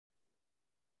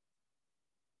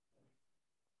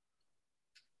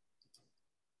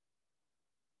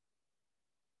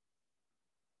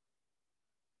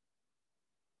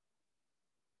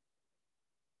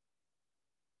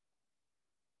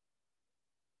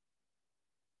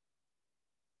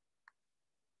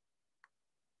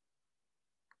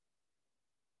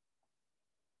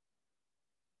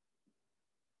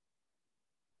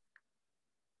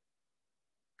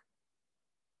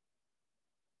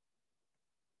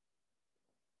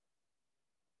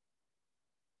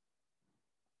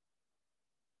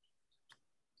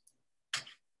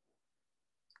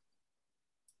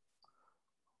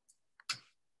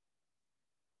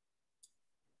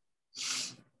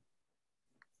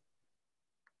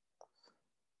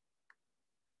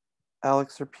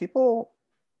Alex, are people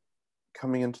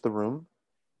coming into the room?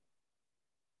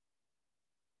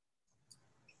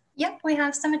 Yep, we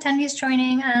have some attendees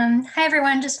joining. Hi,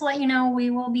 everyone. Just to let you know,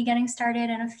 we will be getting started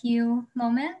in a few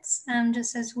moments,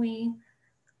 just as we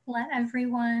let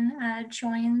everyone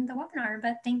join the webinar.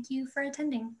 But thank you for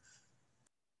attending.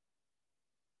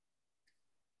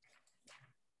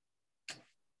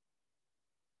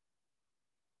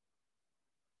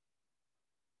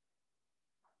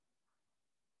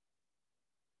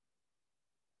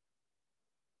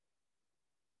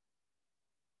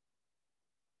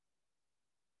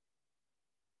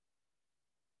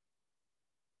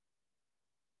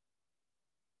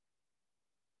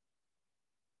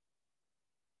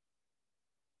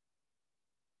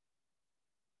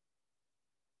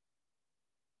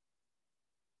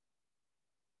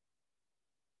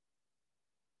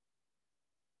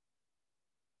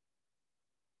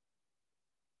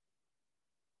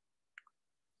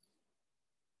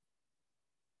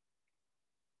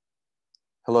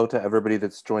 Hello to everybody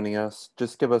that's joining us.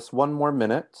 Just give us one more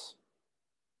minute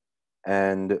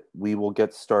and we will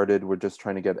get started. We're just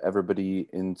trying to get everybody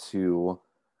into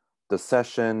the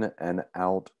session and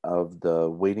out of the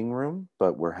waiting room,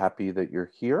 but we're happy that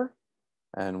you're here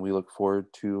and we look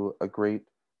forward to a great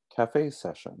cafe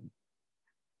session.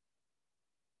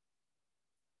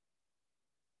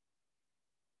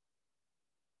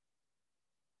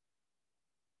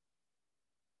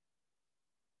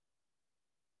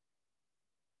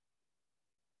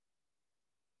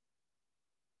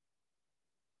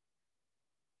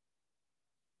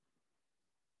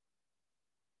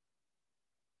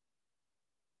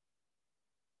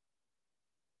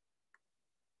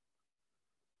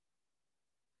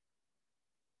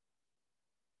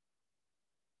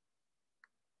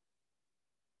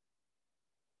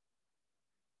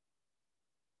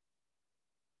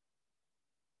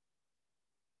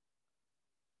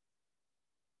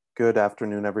 Good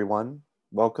afternoon, everyone.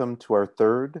 Welcome to our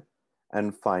third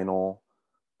and final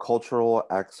Cultural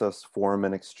Access Forum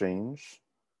and Exchange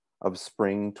of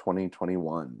Spring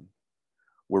 2021.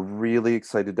 We're really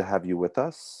excited to have you with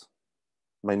us.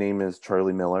 My name is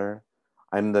Charlie Miller.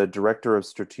 I'm the Director of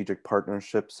Strategic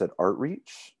Partnerships at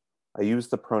Outreach. I use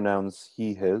the pronouns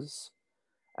he, his,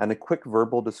 and a quick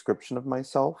verbal description of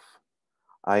myself.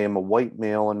 I am a white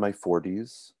male in my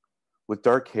 40s with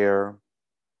dark hair,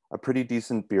 a pretty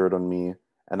decent beard on me,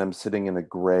 and I'm sitting in a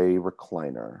gray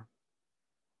recliner.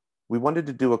 We wanted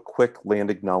to do a quick land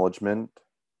acknowledgement.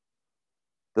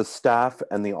 The staff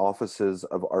and the offices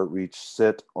of Outreach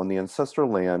sit on the ancestral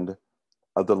land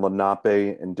of the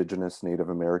Lenape Indigenous Native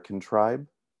American tribe.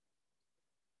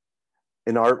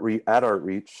 At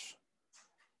Outreach,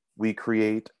 we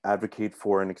create, advocate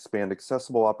for, and expand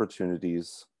accessible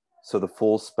opportunities so the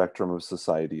full spectrum of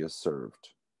society is served.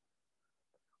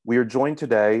 We are joined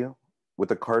today with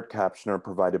a card captioner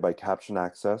provided by Caption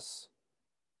Access.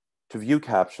 To view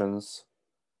captions,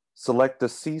 select the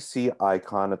CC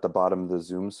icon at the bottom of the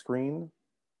Zoom screen.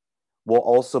 We'll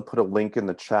also put a link in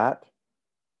the chat,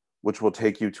 which will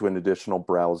take you to an additional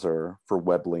browser for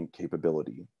web link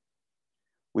capability.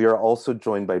 We are also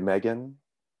joined by Megan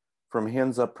from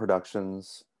Hands Up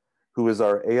Productions, who is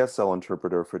our ASL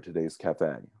interpreter for today's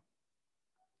cafe.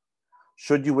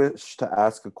 Should you wish to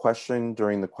ask a question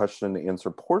during the question and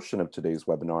answer portion of today's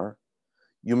webinar,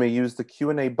 you may use the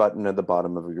Q&A button at the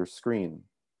bottom of your screen.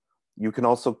 You can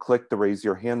also click the raise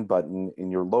your hand button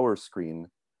in your lower screen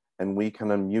and we can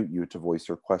unmute you to voice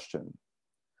your question.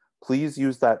 Please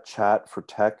use that chat for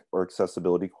tech or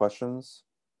accessibility questions.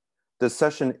 This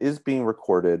session is being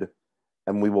recorded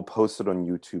and we will post it on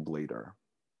YouTube later.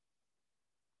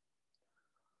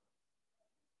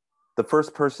 The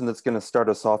first person that's going to start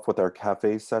us off with our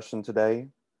cafe session today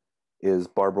is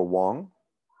Barbara Wong.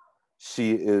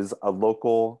 She is a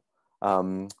local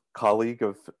colleague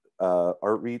of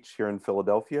Outreach here in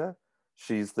Philadelphia.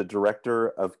 She's the Director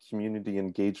of Community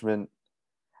Engagement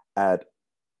at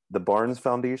the Barnes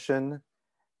Foundation,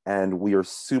 and we are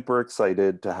super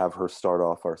excited to have her start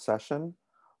off our session.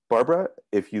 Barbara,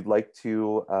 if you'd like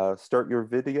to start your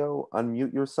video,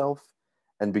 unmute yourself,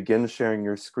 and begin sharing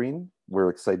your screen, we're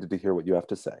excited to hear what you have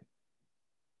to say.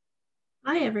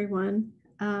 Hi, everyone.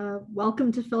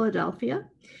 Welcome to Philadelphia.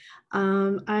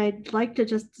 I'd like to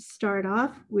just start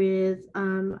off with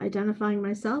identifying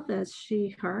myself as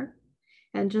she, her.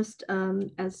 And just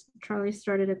as Charlie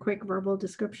started a quick verbal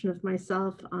description of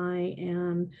myself, I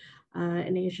am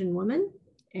an Asian woman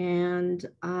and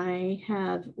I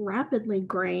have rapidly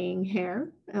graying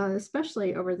hair,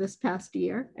 especially over this past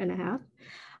year and a half.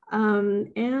 I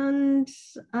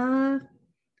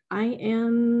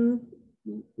am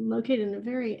located in a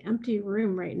very empty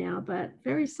room right now, but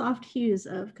very soft hues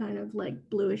of kind of like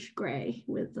bluish gray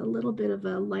with a little bit of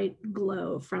a light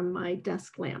glow from my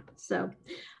desk lamp. So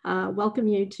welcome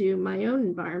you to my own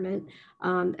environment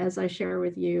as I share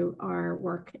with you our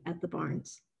work at the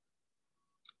Barnes.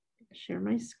 Share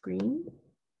my screen.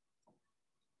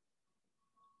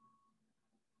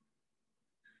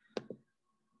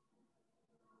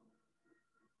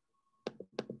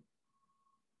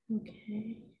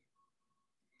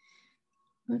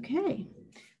 Okay,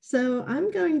 so I'm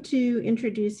going to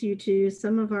introduce you to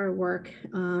some of our work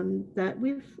that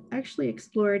we've actually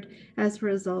explored as a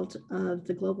result of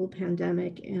the global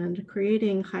pandemic and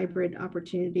creating hybrid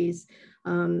opportunities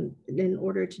in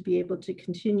order to be able to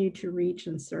continue to reach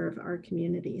and serve our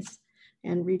communities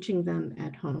and reaching them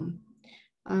at home.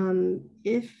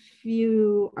 If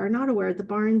you are not aware, the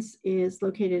Barnes is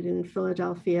located in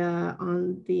Philadelphia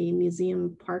on the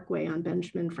Museum Parkway on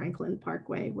Benjamin Franklin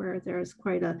Parkway, where there's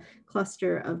quite a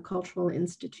cluster of cultural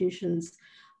institutions.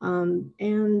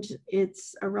 And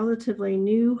it's a relatively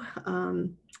new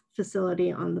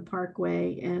facility on the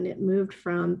Parkway, and it moved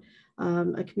from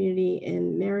a community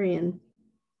in Marion.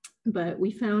 But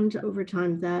we found over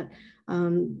time that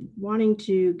wanting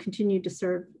to continue to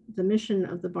serve the mission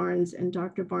of the Barnes and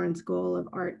Dr. Barnes' goal of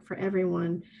art for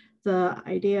everyone, the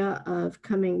idea of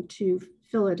coming to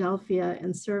Philadelphia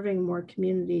and serving more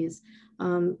communities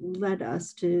led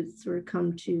us to sort of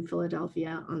come to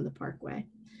Philadelphia on the Parkway.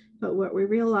 But what we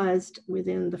realized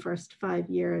within the first 5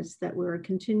 years that we were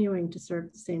continuing to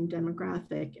serve the same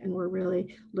demographic, and we're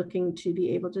really looking to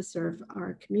be able to serve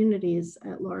our communities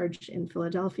at large in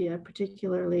Philadelphia,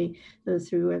 particularly those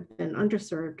who have been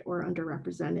underserved or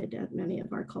underrepresented at many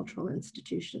of our cultural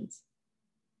institutions.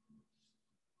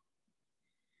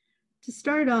 To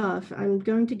start off, I'm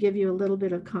going to give you a little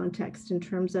bit of context in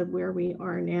terms of where we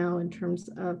are now, in terms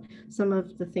of some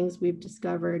of the things we've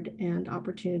discovered and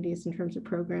opportunities in terms of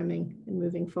programming and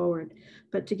moving forward.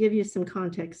 But to give you some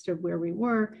context of where we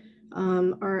were,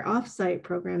 our offsite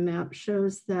program map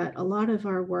shows that a lot of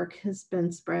our work has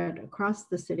been spread across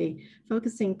the city,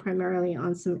 focusing primarily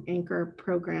on some anchor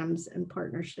programs and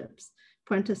partnerships.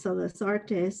 Puentes De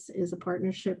Artes is a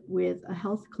partnership with a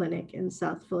health clinic in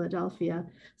South Philadelphia,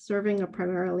 serving a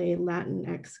primarily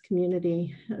Latinx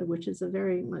community, which is a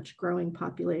very much growing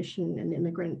population, an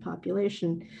immigrant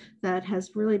population that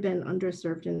has really been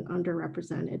underserved and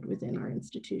underrepresented within our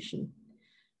institution.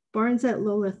 Barnes at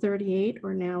Lola 38,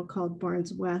 or now called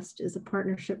Barnes West, is a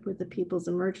partnership with the People's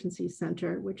Emergency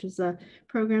Center, which is a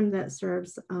program that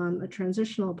serves a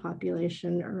transitional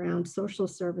population around social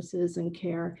services and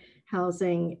care,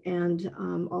 housing, and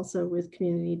also with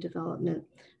community development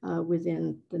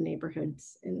within the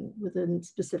neighborhoods and within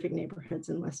specific neighborhoods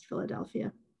in West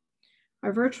Philadelphia.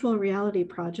 Our virtual reality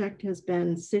project has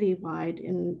been citywide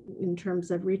in terms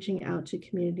of reaching out to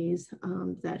communities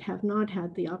that have not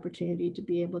had the opportunity to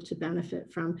be able to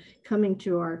benefit from coming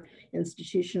to our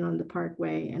institution on the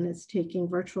Parkway, and it's taking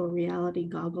virtual reality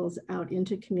goggles out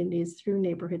into communities through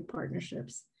neighborhood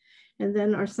partnerships. And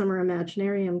then our summer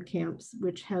Imaginarium camps,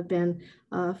 which have been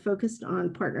focused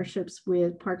on partnerships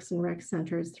with parks and rec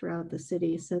centers throughout the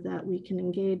city so that we can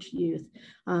engage youth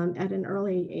at an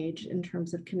early age in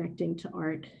terms of connecting to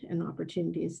art and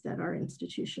opportunities that our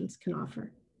institutions can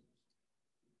offer.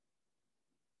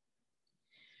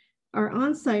 Our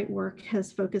on-site work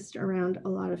has focused around a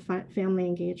lot of family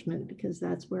engagement because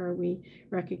that's where we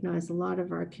recognize a lot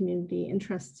of our community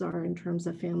interests are in terms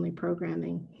of family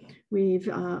programming. We've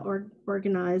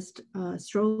organized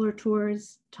stroller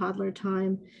tours, toddler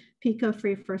time, Pico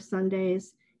Free for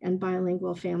Sundays, and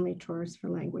bilingual family tours for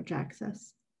language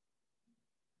access.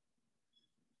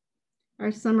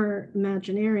 Our summer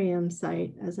Imaginarium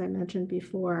site, as I mentioned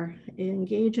before,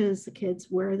 engages the kids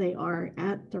where they are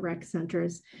at the rec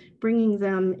centers, bringing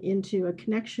them into a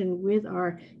connection with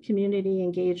our community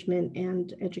engagement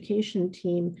and education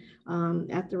team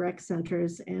at the rec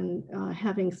centers and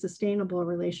having sustainable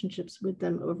relationships with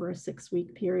them over a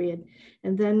 6-week period.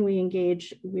 And then we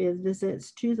engage with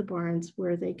visits to the Barnes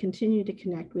where they continue to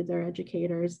connect with their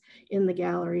educators in the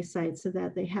gallery site so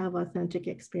that they have authentic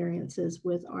experiences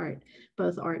with art,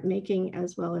 both art making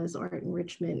as well as art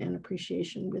enrichment and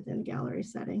appreciation within a gallery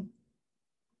setting.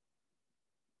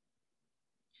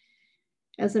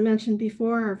 As I mentioned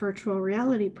before, our virtual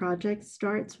reality project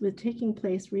starts with taking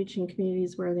place, reaching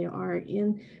communities where they are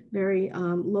in very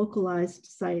localized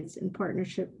sites in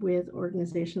partnership with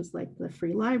organizations like the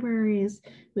Free Libraries,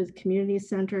 with community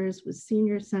centers, with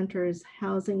senior centers,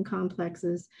 housing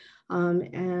complexes,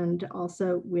 and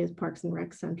also with parks and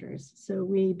rec centers. So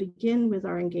we begin with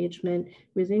our engagement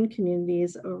within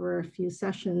communities over a few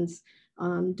sessions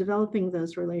developing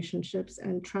those relationships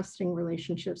and trusting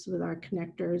relationships with our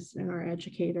connectors and our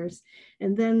educators.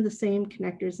 And then the same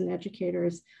connectors and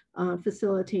educators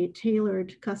facilitate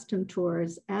tailored custom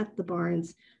tours at the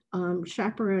barns,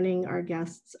 chaperoning our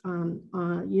guests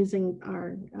using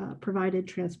our provided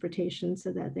transportation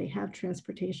so that they have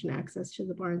transportation access to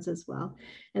the barns as well.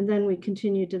 And then we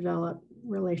continue to develop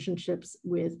relationships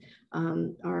with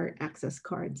our access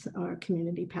cards, our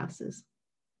community passes.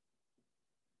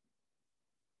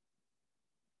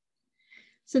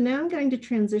 So now I'm going to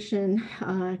transition,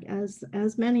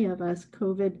 as many of us,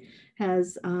 COVID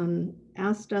has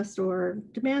asked us or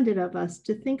demanded of us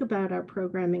to think about our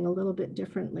programming a little bit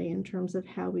differently in terms of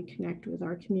how we connect with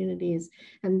our communities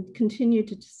and continue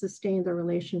to sustain the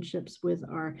relationships with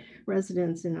our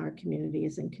residents in our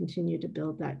communities and continue to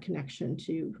build that connection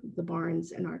to the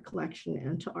barns and our collection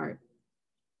and to art.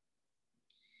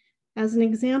 As an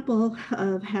example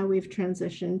of how we've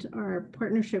transitioned our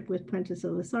partnership with Puentes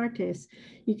De Artes,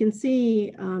 you can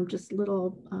see just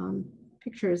little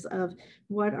pictures of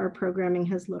what our programming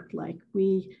has looked like.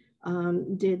 We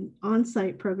did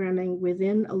on-site programming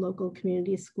within a local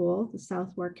community school, the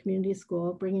Southwark Community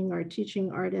School, bringing our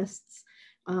teaching artists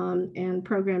and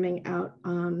programming out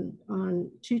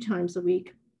on 2 times a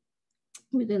week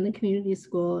within the community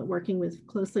school, working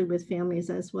closely with families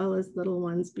as well as little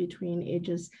ones between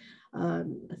ages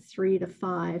 3 to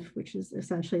 5, which is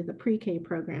essentially the pre-K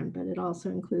program, but it also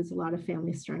includes a lot of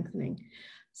family strengthening.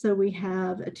 So we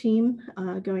have a team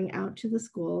going out to the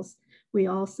schools. We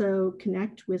also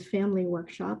connect with family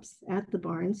workshops at the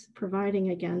barns, providing,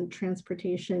 again,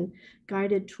 transportation,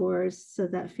 guided tours so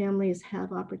that families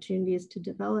have opportunities to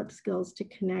develop skills to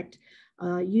connect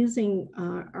using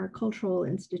our cultural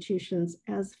institutions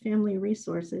as family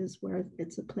resources where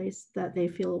it's a place that they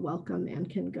feel welcome and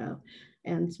can go,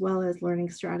 and as well as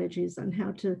learning strategies on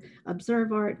how to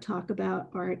observe art, talk about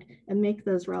art, and make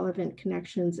those relevant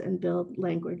connections and build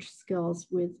language skills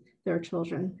with their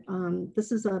children.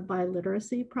 This is a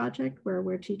biliteracy project where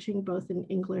we're teaching both in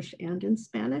English and in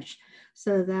Spanish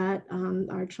so that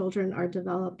our children are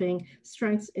developing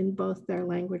strengths in both their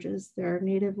languages, their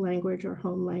native language or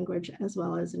home language, as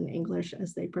well as in English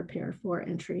as they prepare for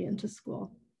entry into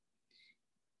school.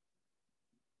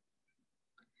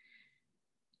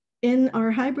 In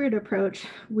our hybrid approach,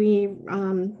 we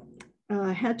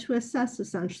had to assess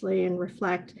essentially and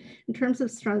reflect in terms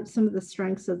of some of the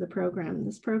strengths of the program.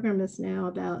 This program is now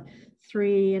about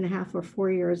 3.5 or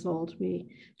 4 years old. We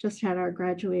just had our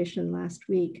graduation last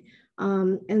week.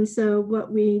 And so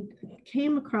what we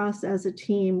came across as a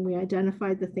team, we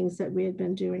identified the things that we had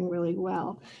been doing really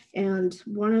well. And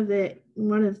one of the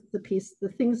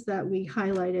things that we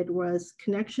highlighted was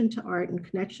connection to art and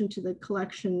connection to the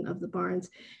collection of the barns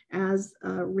as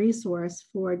a resource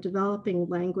for developing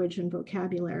language and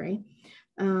vocabulary.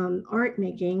 Art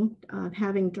making,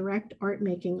 having direct art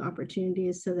making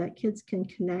opportunities so that kids can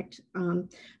connect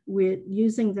with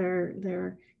using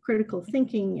their critical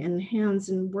thinking and hands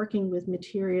and working with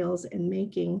materials and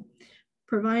making,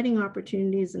 providing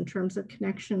opportunities in terms of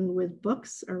connection with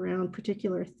books around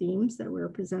particular themes that we're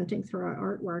presenting through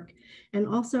our artwork, and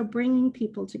also bringing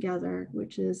people together,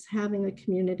 which is having a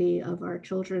community of our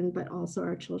children, but also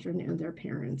our children and their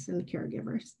parents and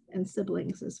caregivers and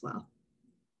siblings as well.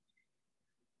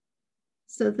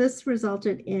 So this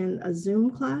resulted in a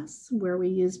Zoom class where we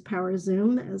used Power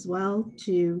Zoom as well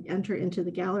to enter into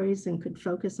the galleries and could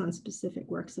focus on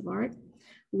specific works of art.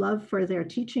 Love for their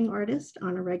teaching artist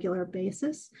on a regular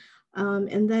basis.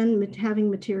 And then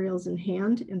having materials in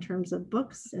hand in terms of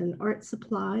books and art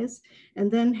supplies,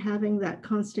 and then having that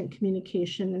constant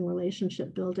communication and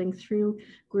relationship building through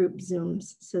group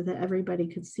Zooms so that everybody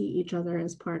could see each other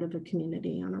as part of a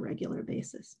community on a regular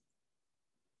basis.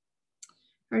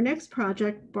 Our next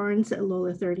project, Barns at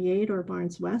Lola 38 or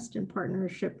Barns West, in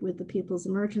partnership with the People's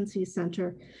Emergency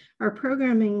Center, our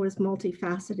programming was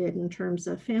multifaceted in terms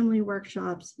of family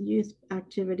workshops, youth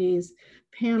activities,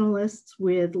 panelists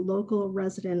with local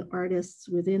resident artists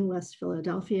within West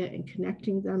Philadelphia and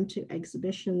connecting them to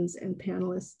exhibitions and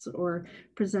panelists or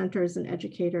presenters and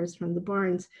educators from the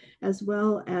barns, as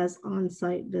well as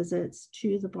on-site visits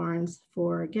to the barns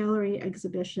for gallery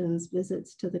exhibitions,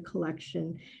 visits to the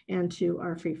collection, and to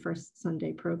our Free First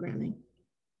Sunday programming.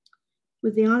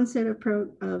 With the onset of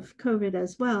COVID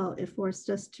as well, it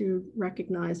forced us to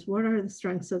recognize what are the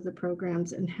strengths of the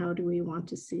programs and how do we want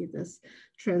to see this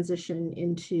transition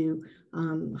into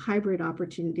hybrid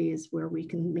opportunities where we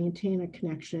can maintain a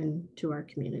connection to our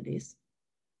communities.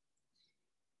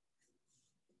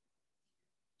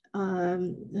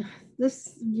 Um,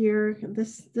 this year,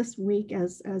 this week,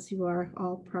 as you are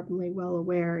all probably well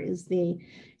aware, is the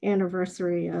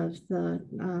anniversary of the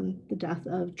death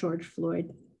of George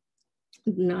Floyd.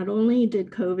 Not only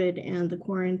did COVID and the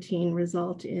quarantine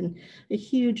result in a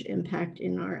huge impact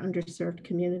in our underserved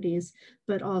communities,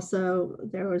 but also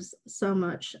there was so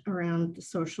much around the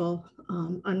social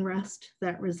unrest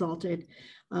that resulted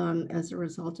as a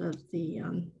result of the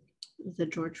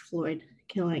George Floyd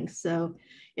killing. So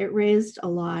it raised a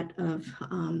lot of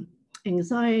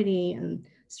anxiety and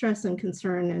stress and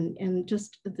concern, and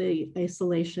just the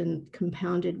isolation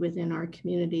compounded within our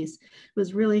communities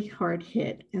was really hard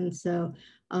hit. And so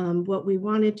what we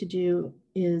wanted to do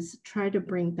is try to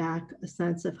bring back a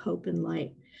sense of hope and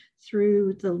light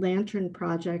through the Lantern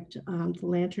Project, the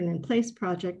Lantern in Place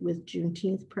project with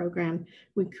Juneteenth program.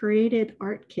 We created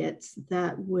art kits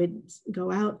that would go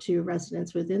out to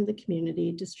residents within the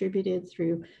community, distributed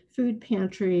through food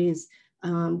pantries.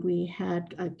 We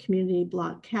had community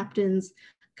block captains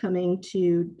coming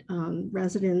to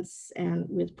residents and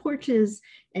with porches,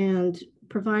 and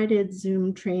provided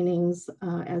Zoom trainings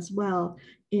as well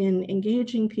in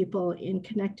engaging people in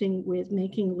connecting with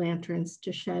making lanterns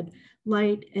to shed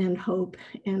light and hope,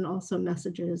 and also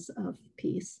messages of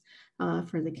peace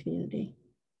for the community.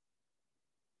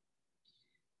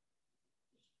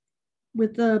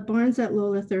 With the Barnes at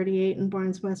Lola 38 and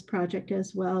Barnes West project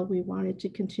as well, we wanted to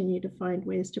continue to find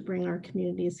ways to bring our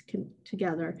communities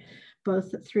together,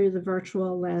 both through the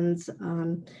virtual lens.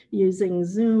 Using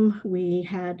Zoom, we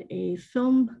had a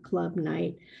film club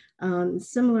night,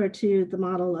 similar to the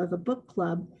model of a book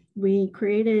club. We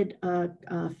created a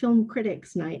film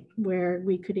critics night where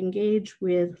we could engage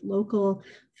with local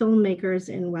filmmakers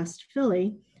in West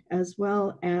Philly, as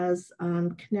well as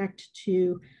connect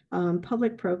to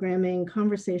public programming,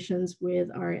 conversations with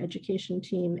our education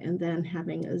team, and then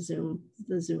having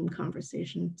the Zoom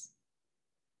conversations.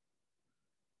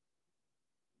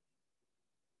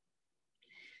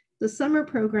 The summer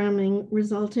programming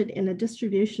resulted in a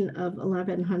distribution of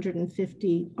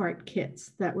 1,150 art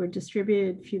kits that were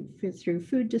distributed through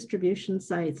food distribution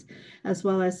sites, as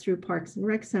well as through parks and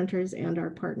rec centers and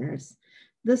our partners.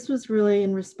 This was really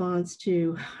in response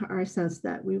to our sense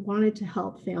that we wanted to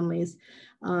help families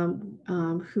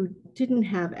who didn't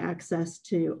have access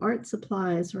to art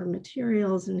supplies or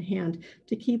materials in hand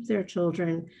to keep their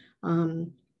children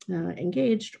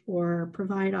engaged or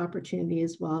provide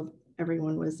opportunities while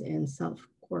everyone was in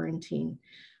self-quarantine.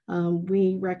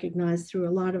 We recognized through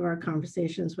a lot of our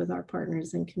conversations with our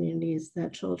partners and communities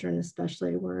that children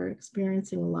especially were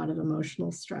experiencing a lot of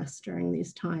emotional stress during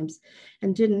these times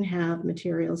and didn't have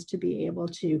materials to be able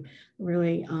to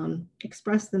really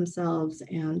express themselves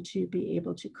and to be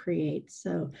able to create.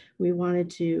 So we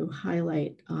wanted to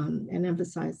highlight and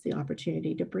emphasize the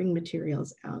opportunity to bring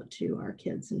materials out to our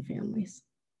kids and families.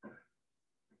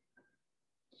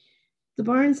 The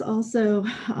Barnes also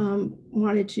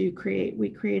wanted to we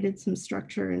created some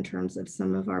structure in terms of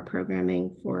some of our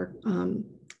programming for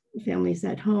families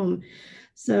at home.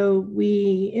 So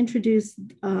we introduced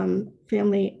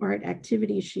family art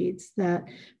activity sheets that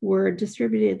were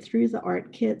distributed through the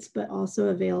art kits, but also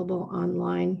available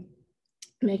online,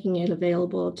 making it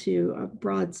available to a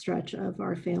broad stretch of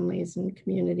our families and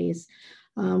communities.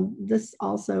 This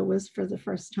also was for the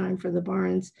first time for the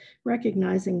Barnes,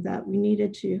 recognizing that we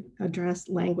needed to address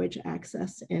language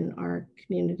access in our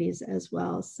communities as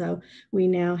well. So we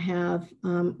now have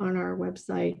on our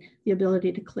website the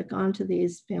ability to click onto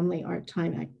these family art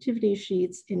time activity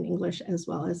sheets in English as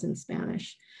well as in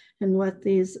Spanish. And what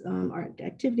these art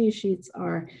activity sheets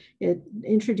are, it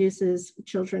introduces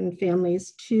children and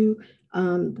families to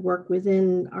work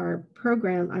within our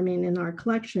program, in our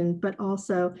collection, but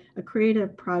also a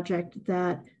creative project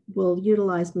that will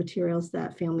utilize materials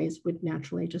that families would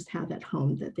naturally just have at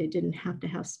home, that they didn't have to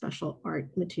have special art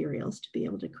materials to be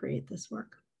able to create this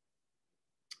work.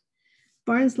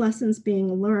 Barnes lessons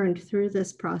being learned through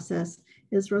this process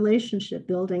is relationship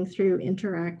building through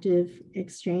interactive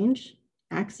exchange,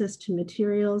 access to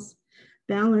materials,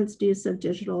 balanced use of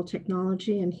digital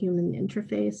technology and human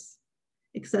interface,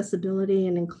 accessibility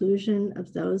and inclusion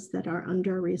of those that are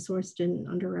under-resourced and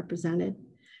underrepresented,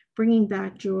 bringing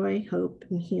back joy, hope,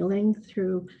 and healing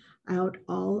throughout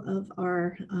all of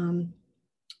our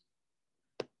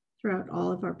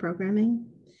programming,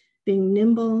 being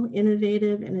nimble,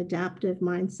 innovative, and adaptive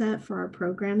mindset for our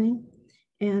programming,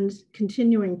 and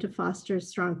continuing to foster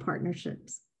strong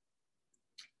partnerships.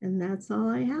 And that's all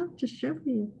I have to show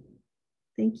you.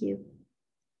 Thank you.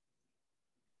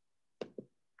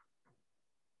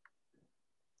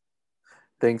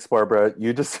 Thanks, Barbara.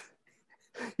 You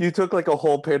took like a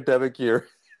whole pandemic year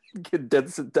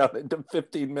condense it down into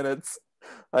 15 minutes.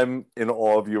 I'm in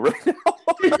awe of you right now.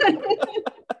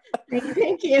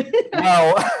 Thank you.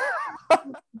 Wow.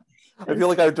 I feel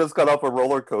like I just got off a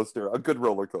roller coaster, a good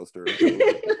roller coaster.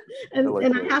 and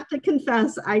I have to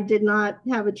confess, I did not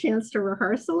have a chance to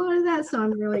rehearse a lot of that, so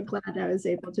I'm really glad I was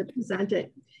able to present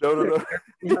it. No.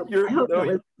 I hope it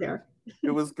was there.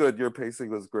 It was good. Your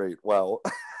pacing was great. Wow.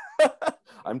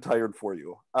 I'm tired for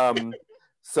you.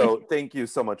 So thank you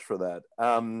so much for that.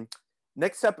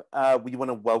 Next up, we want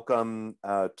to welcome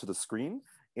to the screen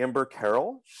Amber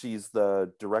Carroll. She's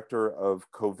the director of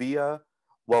COVIA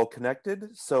Well Connected.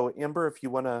 So Amber, if you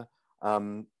want to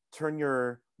turn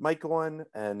your mic on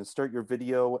and start your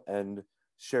video and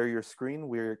share your screen,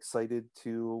 we're excited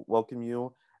to welcome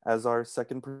you as our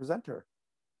second presenter.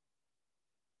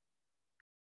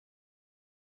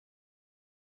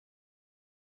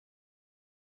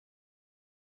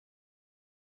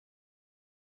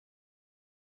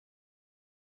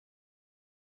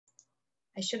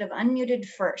 I should have unmuted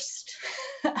first.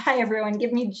 Hi, everyone.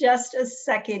 Give me just a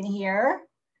second here.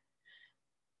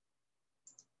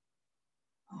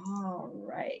 All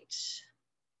right.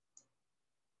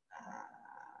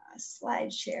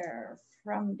 Slide share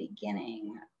from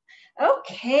beginning.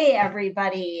 Okay,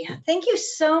 everybody. Thank you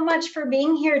so much for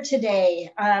being here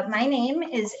today. My name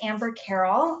is Amber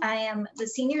Carroll. I am the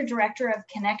Senior Director of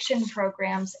Connection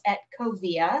Programs at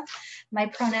COVIA. My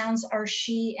pronouns are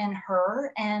she and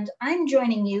her, and I'm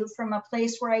joining you from a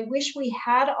place where I wish we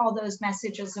had all those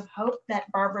messages of hope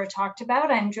that Barbara talked about.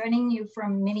 I'm joining you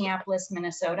from Minneapolis,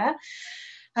 Minnesota.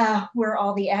 Where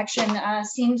all the action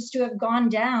seems to have gone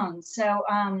down. So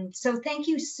thank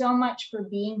you so much for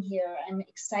being here. I'm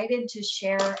excited to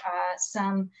share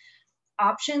some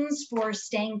options for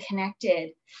staying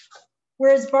connected.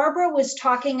 Whereas Barbara was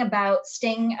talking about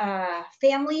staying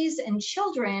families and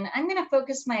children, I'm going to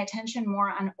focus my attention more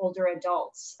on older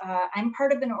adults. I'm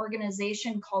part of an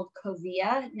organization called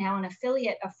COVIA, now an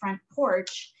affiliate of Front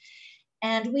Porch.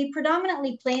 And we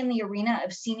predominantly play in the arena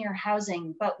of senior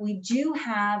housing, but we do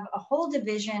have a whole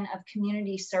division of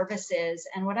community services.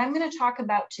 And what I'm going to talk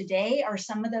about today are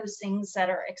some of those things that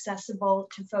are accessible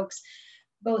to folks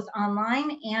both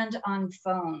online and on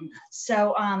phone.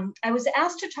 So I was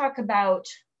asked to talk about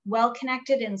Well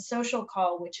Connected and Social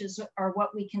Call, which are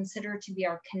what we consider to be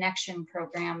our connection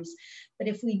programs. But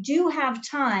if we do have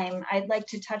time, I'd like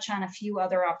to touch on a few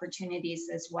other opportunities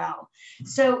as well.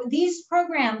 So these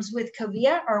programs with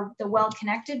COVIA are the Well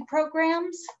Connected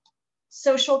programs,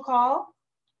 Social Call,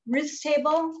 Ruth's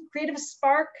Table, Creative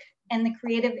Spark, and the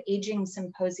Creative Aging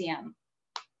Symposium.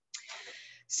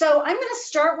 So I'm going to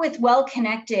start with Well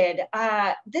Connected.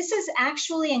 This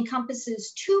actually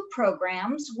encompasses two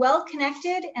programs, Well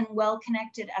Connected and Well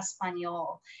Connected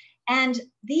Español. And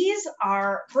these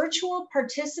are virtual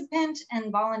participant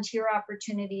and volunteer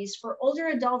opportunities for older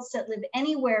adults that live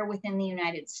anywhere within the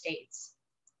United States.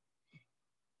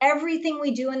 Everything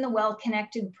we do in the Well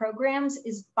Connected programs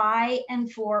is by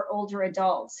and for older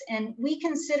adults. And we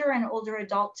consider an older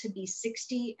adult to be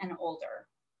 60 and older.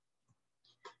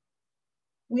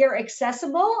 We are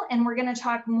accessible, and we're going to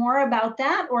talk more about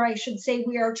that, or I should say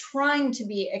we are trying to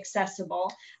be accessible.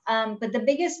 But the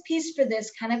biggest piece for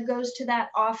this kind of goes to that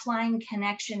offline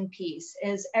connection piece,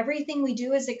 is everything we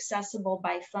do is accessible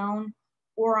by phone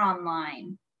or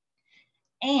online.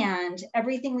 And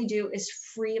everything we do is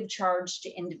free of charge to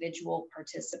individual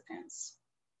participants.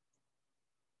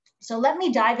 So let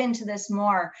me dive into this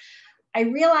more. I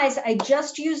realize I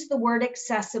just used the word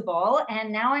accessible,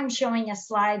 and now I'm showing a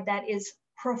slide that is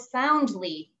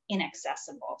profoundly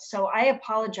inaccessible. So I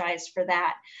apologize for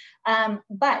that.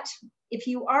 But if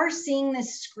you are seeing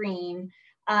this screen,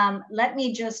 let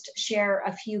me just share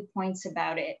a few points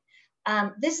about it.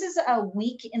 This is a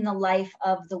week in the life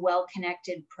of the Well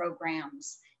Connected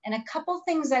programs. And a couple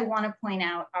things I want to point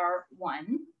out are,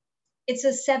 one, it's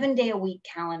a 7-day-a-week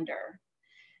calendar.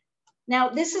 Now,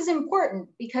 this is important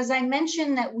because I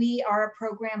mentioned that we are a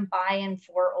program by and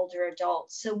for older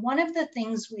adults. So one of the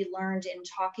things we learned in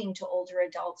talking to older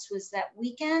adults was that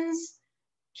weekends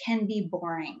can be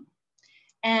boring.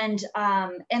 And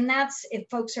that's if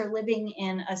folks are living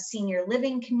in a senior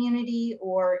living community,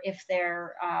 or if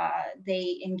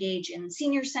they engage in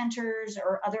senior centers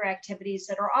or other activities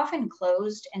that are often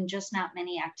closed and just not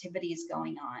many activities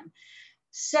going on.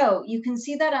 So you can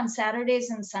see that on Saturdays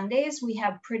and Sundays, we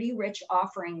have pretty rich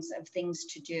offerings of things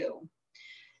to do.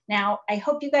 Now, I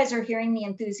hope you guys are hearing the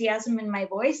enthusiasm in my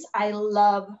voice. I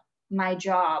love my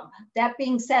job. That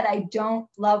being said, I don't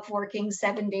love working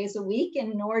 7 days a week,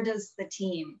 and nor does the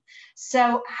team.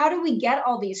 So how do we get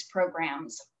all these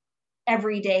programs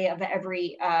every day of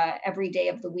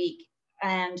the week?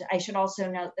 And I should also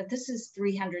note that this is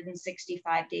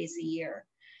 365 days a year.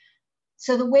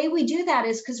 So the way we do that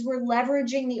is because we're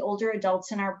leveraging the older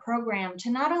adults in our program to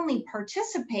not only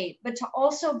participate, but to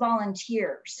also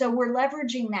volunteer. So we're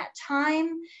leveraging that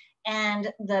time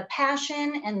and the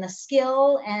passion and the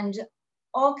skill and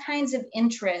all kinds of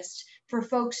interest for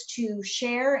folks to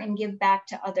share and give back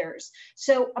to others.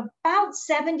 So about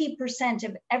 70%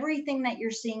 of everything that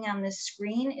you're seeing on this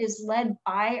screen is led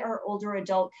by our older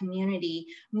adult community,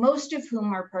 most of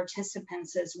whom are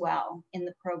participants as well in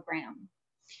the program.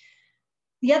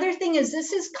 The other thing is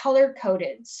this is color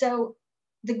coded. So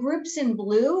the groups in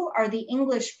blue are the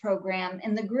English program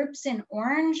and the groups in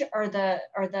orange are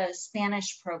the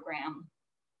Spanish program.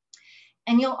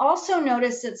 And you'll also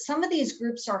notice that some of these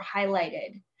groups are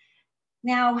highlighted.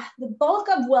 Now, the bulk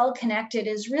of Well Connected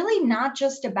is really not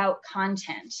just about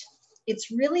content.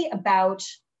 It's really about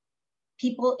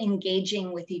people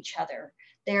engaging with each other.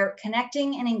 They're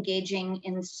connecting and engaging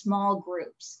in small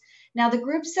groups. Now, the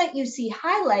groups that you see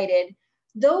highlighted,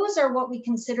 those are what we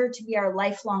consider to be our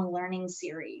lifelong learning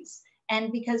series.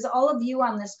 And because all of you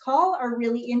on this call are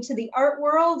really into the art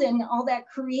world and all that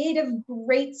creative,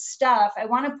 great stuff, I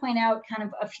want to point out kind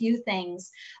of a few things.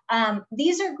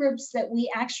 These are groups that we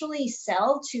actually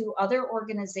sell to other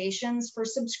organizations for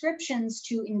subscriptions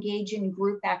to engage in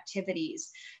group activities.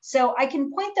 So I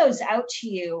can point those out to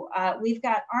you. We've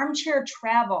got armchair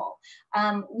travel.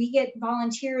 We get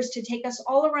volunteers to take us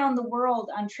all around the world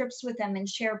on trips with them and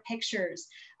share pictures.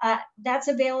 That's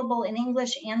available in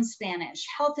English and Spanish.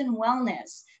 Health and wellness.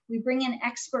 We bring in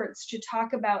experts to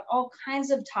talk about all kinds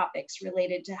of topics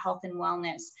related to health and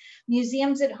wellness.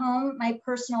 Museums at Home, my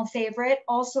personal favorite,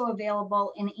 also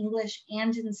available in English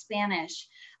and in Spanish.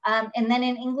 And then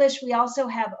in English, we also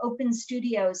have open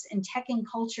studios and tech and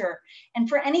culture. And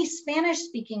for any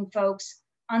Spanish-speaking folks,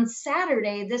 on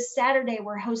Saturday, this Saturday,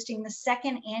 we're hosting the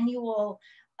second annual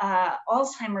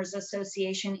Alzheimer's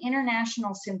Association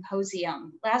International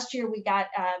Symposium. Last year, we got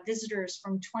visitors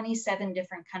from 27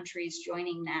 different countries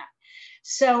joining that.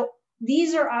 So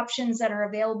these are options that are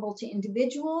available to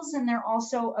individuals, and they're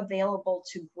also available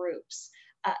to groups.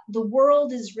 The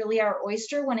world is really our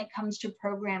oyster when it comes to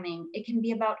programming. It can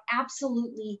be about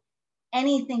absolutely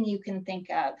anything you can think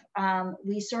of.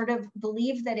 We sort of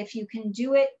believe that if you can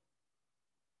do it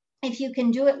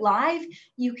live,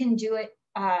 you can do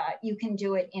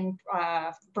it in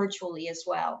virtually as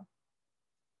well.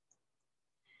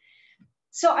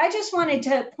 So I just wanted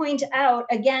to point out,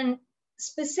 again,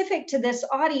 specific to this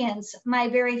audience, my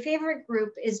very favorite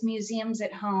group is Museums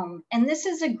at Home. And this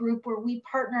is a group where we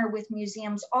partner with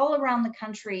museums all around the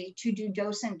country to do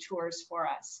docent tours for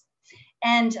us.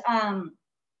 And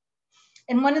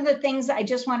one of the things I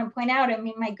just want to point out, I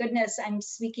mean, my goodness, I'm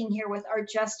speaking here with Art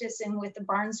Justice and with the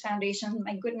Barnes Foundation.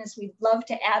 My goodness, we'd love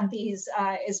to add these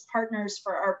as partners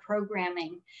for our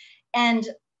programming. And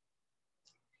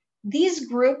these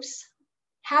groups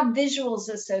have visuals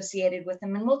associated with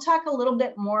them. And we'll talk a little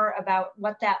bit more about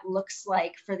what that looks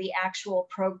like for the actual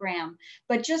program.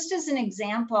 But just as an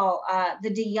example, the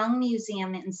De Young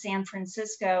Museum in San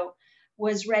Francisco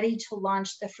was ready to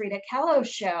launch the Frida Kahlo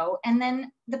show, and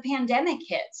then the pandemic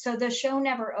hit, so the show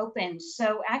never opened.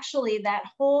 So actually that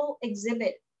whole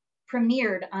exhibit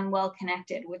premiered on Well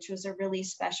Connected, which was a really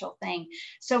special thing.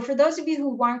 So for those of you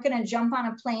who aren't going to jump on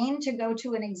a plane to go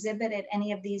to an exhibit at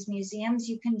any of these museums,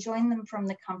 you can join them from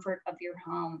the comfort of your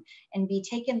home and be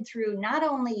taken through not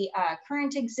only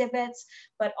current exhibits,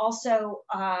 but also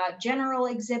general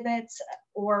exhibits,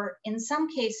 or in some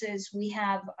cases, we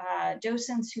have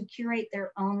docents who curate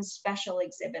their own special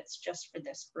exhibits just for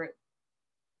this group.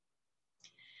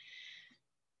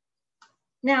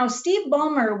 Now, Steve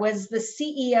Ballmer was the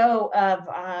CEO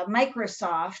of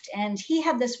Microsoft, and he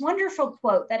had this wonderful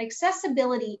quote that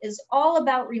accessibility is all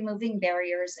about removing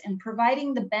barriers and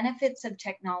providing the benefits of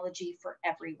technology for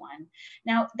everyone.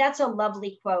 Now, that's a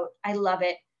lovely quote. I love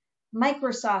it.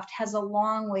 Microsoft has a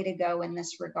long way to go in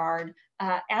this regard,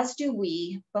 as do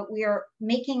we, but we are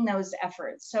making those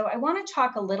efforts. So I want to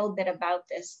talk a little bit about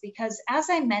this because, as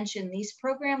I mentioned, these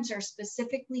programs are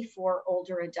specifically for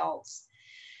older adults.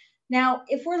 Now,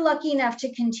 if we're lucky enough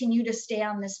to continue to stay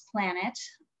on this planet,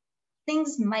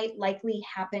 things might likely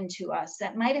happen to us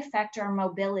that might affect our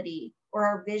mobility or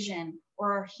our vision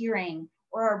or our hearing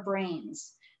or our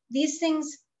brains. These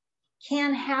things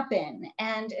can happen.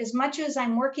 And as much as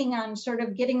I'm working on sort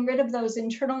of getting rid of those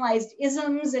internalized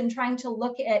isms and trying to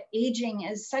look at aging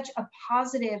as such a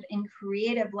positive and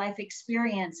creative life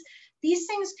experience, these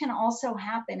things can also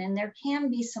happen and there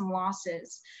can be some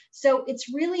losses. So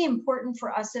it's really important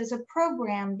for us as a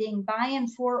program being by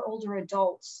and for older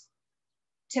adults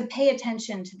to pay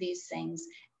attention to these things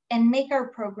and make our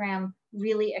program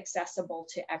really accessible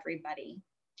to everybody.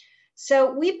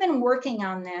 So we've been working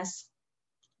on this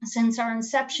since our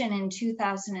inception in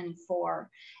 2004.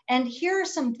 And here are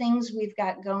some things we've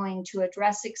got going to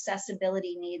address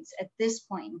accessibility needs at this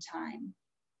point in time.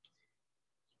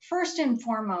 First and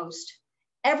foremost,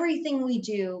 everything we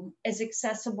do is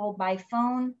accessible by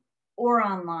phone or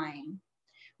online.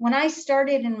 When I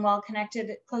started in Well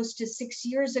Connected close to 6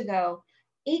 years ago,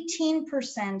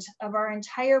 18% of our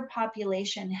entire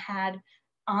population had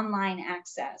online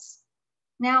access.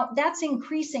 Now, that's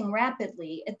increasing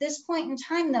rapidly. At this point in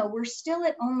time, though, we're still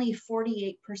at only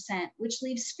 48%, which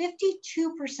leaves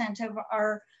 52% of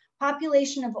our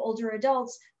population of older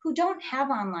adults who don't have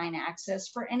online access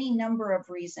for any number of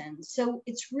reasons. So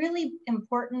it's really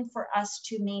important for us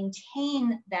to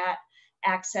maintain that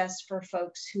access for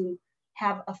folks who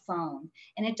have a phone.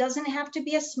 And it doesn't have to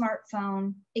be a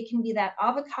smartphone. It can be that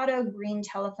avocado green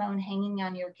telephone hanging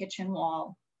on your kitchen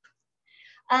wall.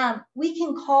 We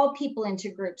can call people into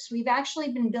groups. We've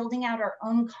actually been building out our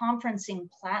own conferencing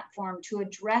platform to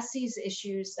address these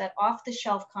issues that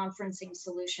off-the-shelf conferencing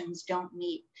solutions don't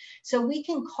meet. So we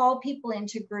can call people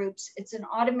into groups. It's an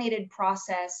automated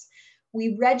process.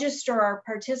 We register our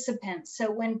participants.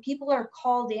 So when people are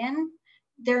called in,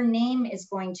 their name is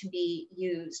going to be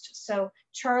used. So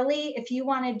Charlie, if you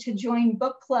wanted to join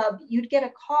book club, you'd get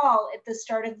a call at the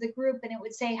start of the group and it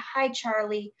would say, "Hi,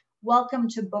 Charlie, welcome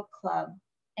to book club."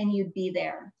 And you'd be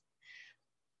there.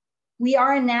 We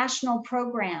are a national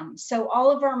program, so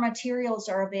all of our materials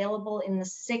are available in the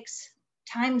 6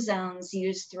 time zones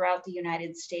used throughout the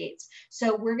United States.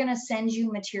 So we're gonna send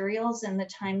you materials in the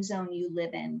time zone you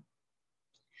live in.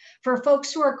 For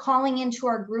folks who are calling into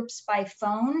our groups by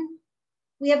phone,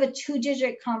 we have a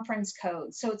 2-digit conference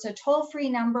code. So it's a toll-free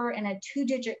number and a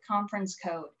 2-digit conference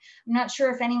code. I'm not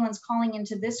sure if anyone's calling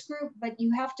into this group, but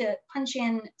you have to punch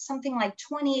in something like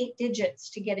 28 digits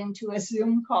to get into a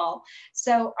Zoom call.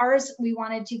 So ours, we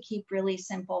wanted to keep really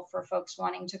simple for folks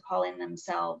wanting to call in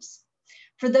themselves.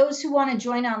 For those who want to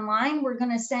join online, we're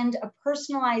going to send a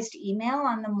personalized email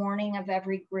on the morning of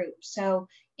every group. So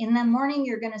in the morning,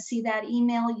 you're going to see that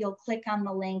email, you'll click on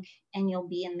the link and you'll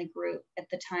be in the group at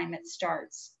the time it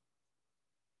starts.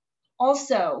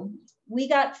 Also, we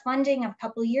got funding a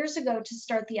couple of years ago to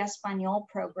start the Espanol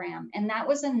program. And that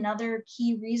was another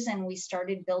key reason we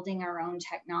started building our own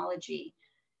technology.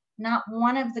 Not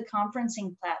one of the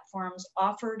conferencing platforms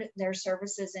offered their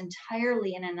services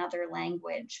entirely in another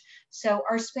language. So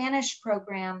our Spanish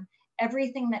program,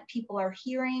 everything that people are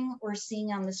hearing or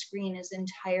seeing on the screen is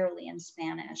entirely in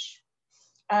Spanish.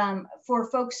 For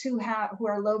folks who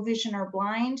are low vision or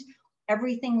blind,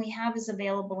 everything we have is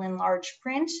available in large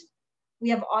print. We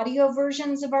have audio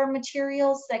versions of our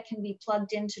materials that can be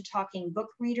plugged into talking book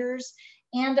readers,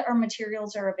 and our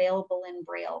materials are available in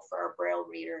Braille for our Braille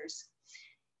readers.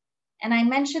 And I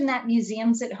mentioned that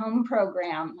Museums at Home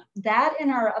program. That and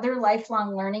our other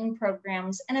lifelong learning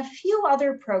programs and a few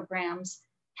other programs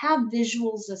have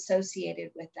visuals associated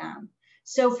with them.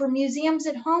 So for Museums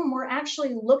at Home, we're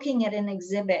actually looking at an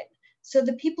exhibit. So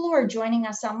the people who are joining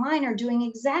us online are doing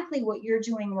exactly what you're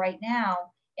doing right now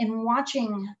and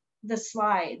watching the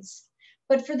slides.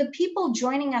 But for the people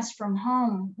joining us from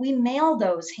home, we mail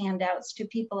those handouts to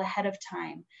people ahead of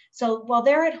time. So while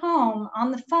they're at home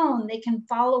on the phone, they can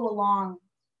follow along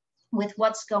with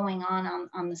what's going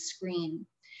on the screen.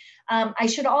 I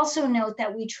should also note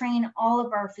that we train all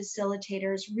of our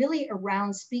facilitators really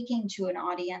around speaking to an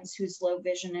audience who's low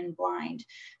vision and blind.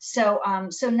 So,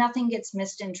 so nothing gets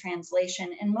missed in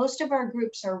translation. And most of our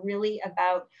groups are really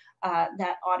about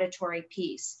that auditory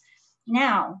piece.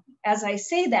 Now, as I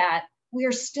say that, we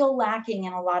are still lacking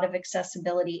in a lot of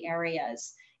accessibility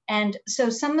areas. And so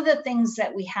some of the things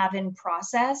that we have in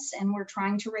process, and we're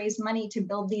trying to raise money to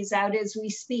build these out as we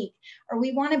speak, or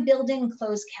we want to build in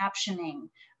closed captioning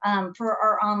for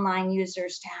our online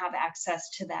users to have access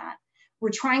to that.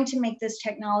 We're trying to make this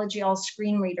technology all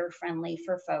screen reader friendly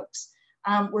for folks.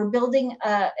 We're building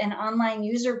an online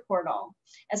user portal.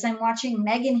 As I'm watching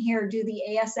Megan here do the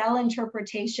ASL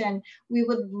interpretation, we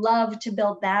would love to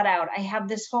build that out. I have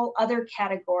this whole other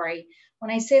category.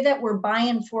 When I say that we're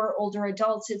buying for older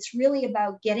adults, it's really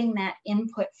about getting that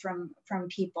input from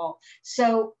people.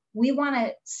 So we want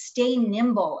to stay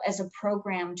nimble as a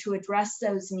program to address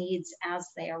those needs as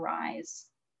they arise.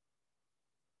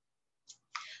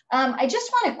 I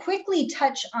just want to quickly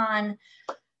touch on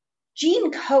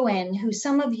Gene Cohen, who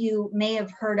some of you may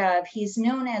have heard of. He's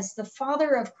known as the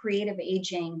father of creative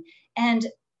aging, and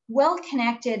Well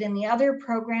Connected and the other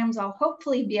programs I'll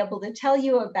hopefully be able to tell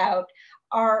you about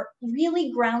are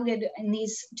really grounded in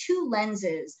these two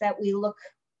lenses that we look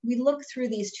we look through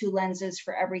these two lenses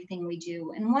for everything we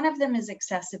do. And one of them is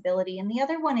accessibility, and the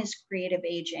other one is creative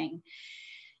aging.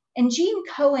 And Gene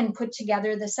Cohen put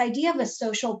together this idea of a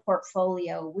social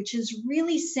portfolio, which is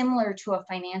really similar to a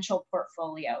financial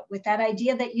portfolio, with that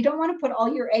idea that you don't want to put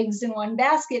all your eggs in one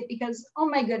basket because, oh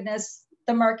my goodness,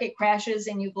 the market crashes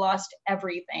and you've lost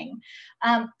everything.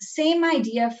 Same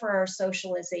idea for our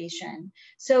socialization.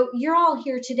 So you're all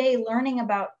here today learning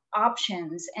about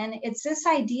options. And it's this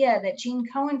idea that Gene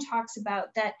Cohen talks about,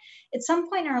 that at some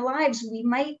point in our lives, we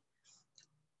might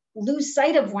lose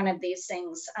sight of one of these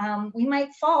things. We might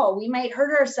fall, we might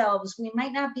hurt ourselves, we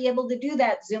might not be able to do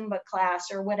that Zumba class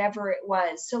or whatever it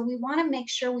was. So we want to make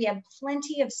sure we have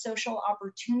plenty of social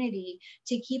opportunity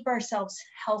to keep ourselves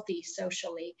healthy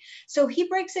socially. So he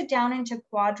breaks it down into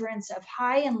quadrants of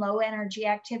high and low energy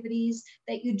activities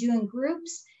that you do in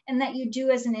groups and that you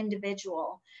do as an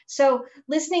individual. So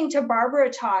listening to Barbara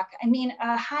talk, I mean,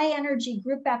 a high energy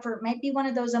group effort might be one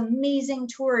of those amazing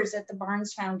tours at the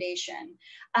Barnes Foundation.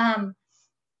 An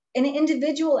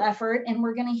individual effort, and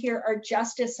we're going to hear Art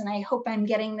Justice, and I hope I'm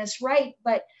getting this right,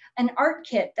 but an art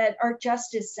kit that Art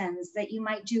Justice sends that you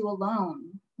might do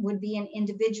alone would be an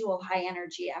individual high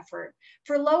energy effort.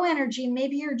 For low energy,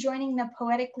 maybe you're joining the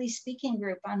Poetically Speaking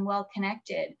group on Well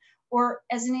Connected, or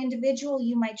as an individual,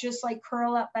 you might just like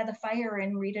curl up by the fire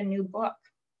and read a new book.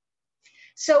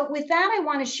 So with that, I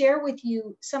want to share with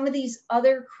you some of these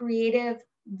other creative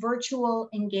virtual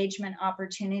engagement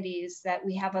opportunities that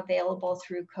we have available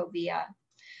through Covia.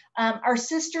 Our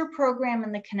sister program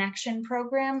in the Connection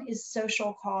program is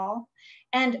Social Call.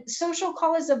 And Social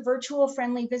Call is a virtual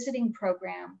friendly visiting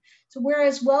program. So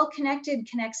whereas Well Connected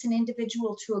connects an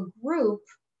individual to a group,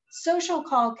 Social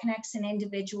Call connects an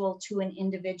individual to an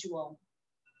individual.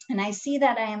 And I see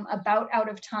that I am about out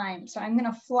of time, so I'm going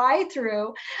to fly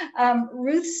through.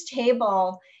 Ruth's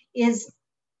Table is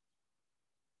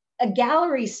a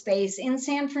gallery space in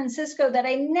San Francisco that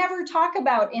I never talk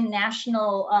about in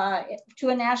national, to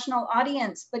a national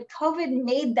audience, but COVID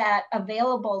made that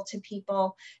available to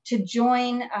people to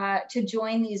join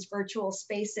these virtual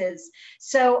spaces.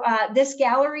 So this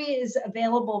gallery is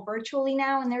available virtually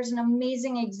now, and there's an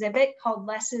amazing exhibit called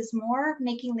Less is More,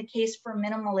 Making the Case for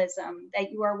Minimalism,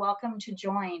 that you are welcome to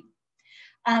join.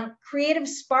 Creative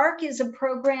Spark is a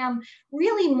program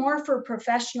really more for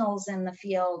professionals in the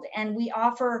field, and we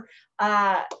offer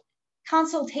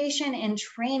consultation and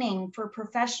training for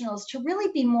professionals to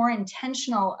really be more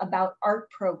intentional about art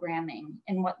programming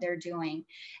and what they're doing.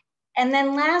 And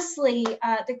then lastly,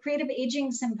 the Creative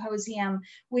Aging Symposium,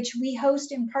 which we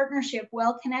host in partnership,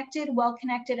 Well Connected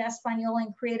Espanol,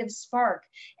 and Creative Spark.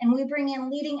 And we bring in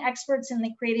leading experts in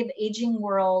the creative aging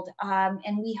world,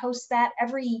 and we host that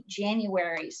every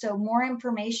January. So more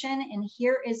information, and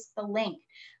here is the link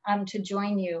to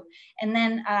join you. And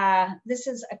then this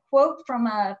is a quote from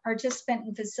a participant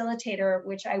and facilitator,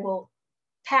 which I will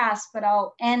pass, but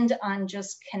I'll end on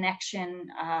just connection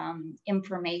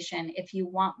information if you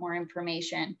want more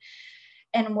information.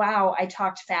 And wow, I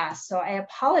talked fast, so I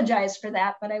apologize for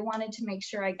that, but I wanted to make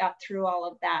sure I got through all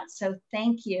of that. So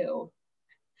thank you.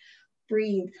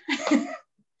 Breathe.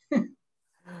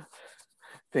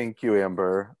 Thank you,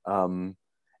 Amber.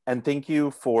 And thank you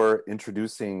for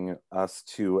introducing us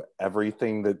to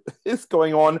everything that is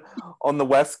going on the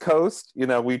West Coast. You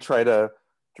know, we try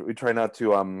not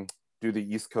to do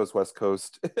the East Coast, West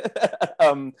Coast,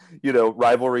 you know,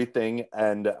 rivalry thing.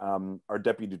 And our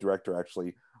deputy director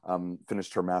actually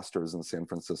finished her master's in San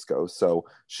Francisco. So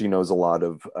she knows a lot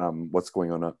of what's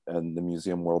going on in the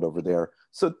museum world over there.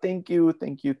 So thank you,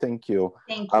 thank you, thank you.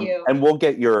 Thank you. And we'll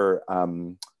get your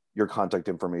contact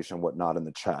information and whatnot in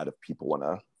the chat if people want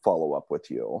to follow up with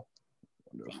you.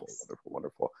 Wonderful, thanks. Wonderful,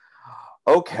 wonderful.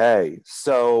 Okay,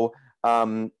 so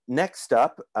next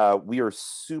up, we are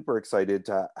super excited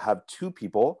to have two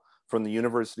people from the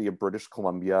University of British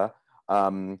Columbia,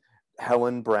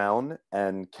 Helen Brown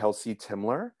and Kelsey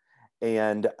Timler.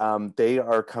 And they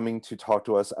are coming to talk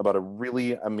to us about a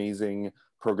really amazing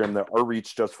program that our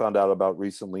Reach just found out about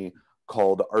recently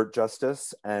called Art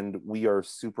Justice. And we are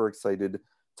super excited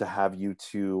to have you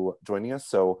two joining us.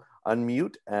 So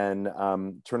unmute and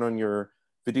turn on your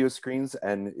video screens,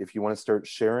 and if you want to start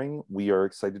sharing, we are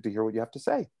excited to hear what you have to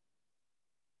say.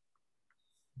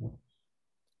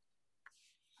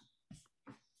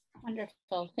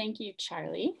 Wonderful, thank you,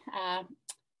 Charlie.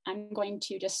 I'm going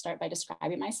to just start by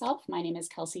describing myself. My name is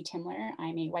Kelsey Timler.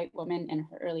 I'm a white woman in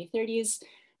her early 30s,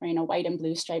 wearing a white and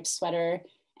blue striped sweater,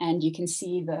 and you can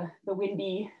see the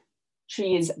windy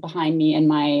trees behind me in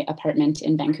my apartment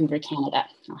in Vancouver, Canada.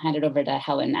 I'll hand it over to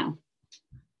Helen now.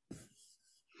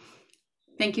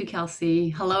 Thank you, Kelsey.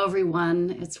 Hello,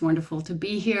 everyone. It's wonderful to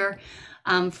be here.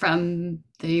 from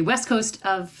the west coast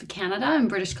of Canada in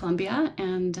British Columbia,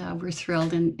 and we're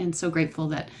thrilled and so grateful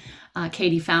that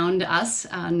Katie found us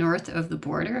north of the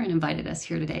border and invited us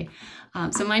here today.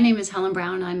 So my name is Helen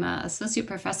Brown. I'm an associate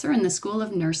professor in the School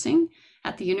of Nursing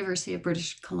at the University of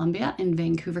British Columbia in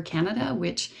Vancouver, Canada,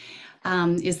 which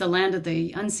is the land of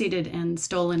the unceded and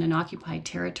stolen and occupied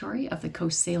territory of the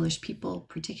Coast Salish people,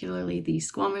 particularly the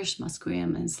Squamish,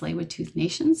 Musqueam, and Tsleil-Waututh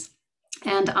nations.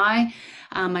 And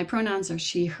my pronouns are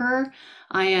she, her.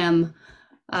 I am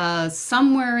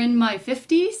somewhere in my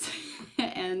 50s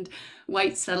and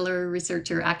white settler,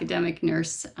 researcher, academic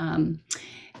nurse.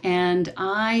 And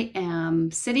I am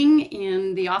sitting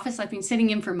in the office I've been sitting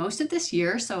in for most of this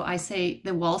year. So I say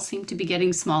the walls seem to be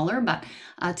getting smaller, but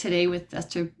today with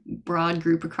such a broad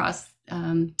group across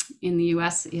in the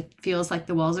US, it feels like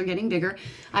the walls are getting bigger.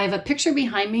 I have a picture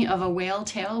behind me of a whale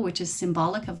tail, which is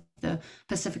symbolic of the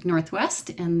Pacific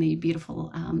Northwest and the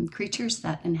beautiful creatures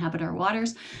that inhabit our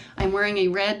waters. I'm wearing a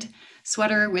red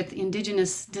sweater with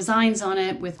Indigenous designs on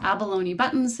it with abalone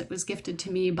buttons that was gifted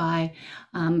to me by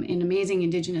an amazing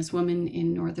Indigenous woman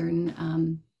in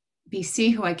northern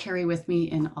BC who I carry with me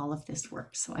in all of this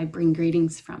work. So I bring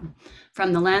greetings from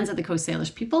the lands of the Coast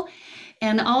Salish people.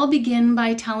 And I'll begin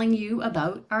by telling you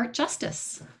about art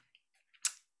justice.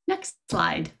 Next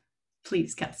slide,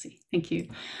 please, Kelsey. Thank you.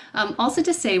 Also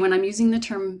to say, when I'm using the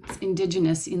term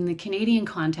Indigenous in the Canadian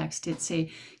context, it's a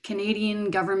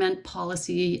Canadian government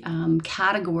policy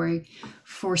category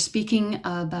for speaking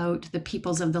about the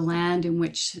peoples of the land in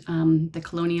which the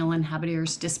colonial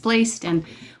inhabitants displaced, and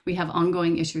we have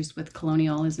ongoing issues with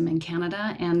colonialism in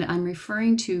Canada. And I'm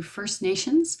referring to First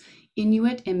Nations,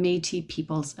 Inuit, and Métis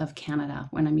peoples of Canada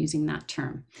when I'm using that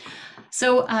term.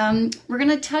 So we're going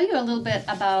to tell you a little bit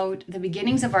about the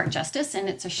beginnings of art justice, and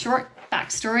it's a short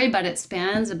backstory, but it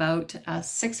spans about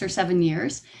 6 or 7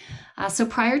 years. So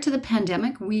prior to the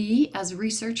pandemic, we as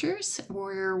researchers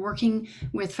were working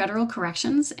with federal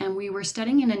corrections, and we were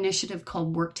studying an initiative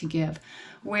called Work to Give,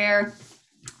 where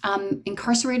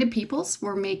incarcerated peoples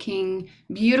were making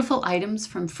beautiful items,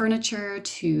 from furniture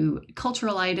to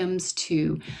cultural items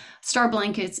to star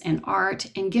blankets and art,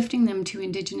 and gifting them to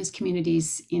Indigenous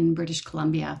communities in British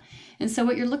Columbia. And so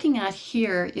what you're looking at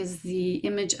here is the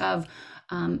image of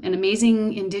an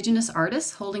amazing Indigenous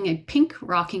artist holding a pink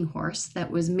rocking horse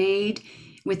that was made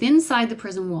inside the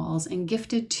prison walls and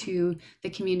gifted to the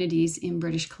communities in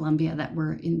British Columbia that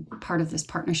were in part of this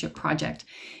partnership project.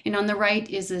 And on the right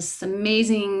is this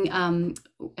amazing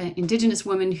Indigenous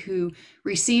woman who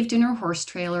received in her horse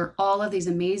trailer all of these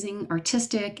amazing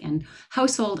artistic and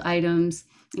household items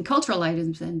and cultural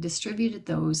items, and distributed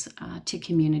those to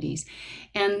communities.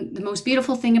 And the most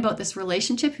beautiful thing about this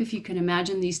relationship, if you can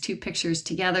imagine these two pictures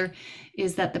together,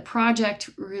 is that the project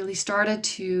really started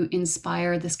to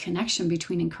inspire this connection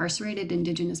between incarcerated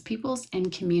Indigenous peoples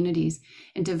and communities,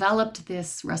 and developed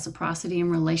this reciprocity and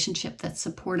relationship that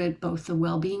supported both the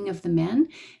well-being of the men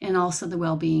and also the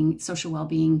well-being, social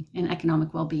well-being, and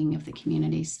economic well-being of the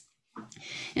communities.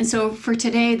 And so for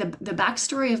today, the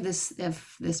backstory of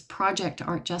this project,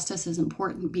 Art Justice, is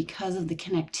important because of the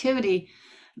connectivity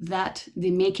that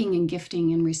the making and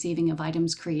gifting and receiving of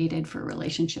items created for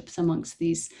relationships amongst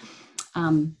these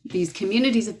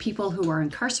communities of people who are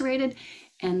incarcerated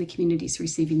and the communities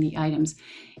receiving the items.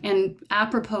 And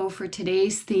apropos for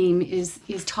today's theme is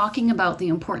talking about the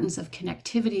importance of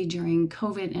connectivity during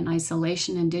COVID and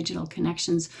isolation and digital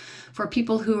connections for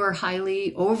people who are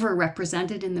highly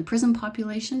overrepresented in the prison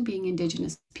population, being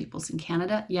Indigenous peoples in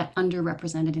Canada, yet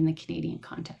underrepresented in the Canadian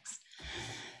context.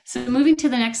 So moving to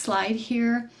the next slide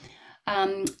here,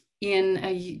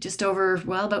 just over,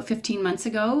 about 15 months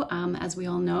ago, as we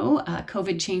all know,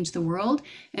 COVID changed the world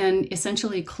and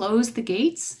essentially closed the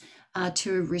gates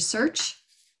to research,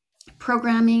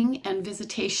 programming, and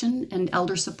visitation and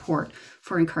elder support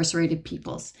for incarcerated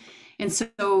peoples. And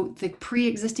so the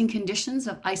pre-existing conditions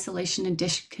of isolation and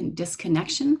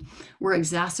disconnection were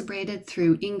exacerbated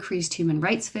through increased human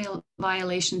rights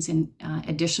violations and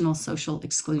additional social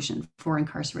exclusion for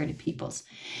incarcerated peoples.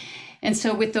 And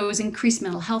so with those increased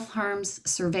mental health harms,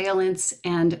 surveillance,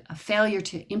 and a failure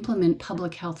to implement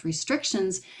public health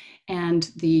restrictions,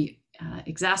 and the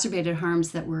exacerbated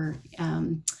harms that were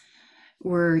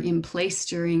in place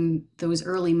during those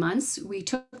early months, we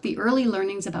took the early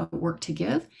learnings about Work to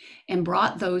Give and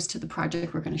brought those to the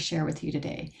project we're going to share with you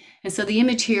today. And so the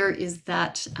image here is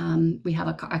that we have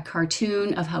a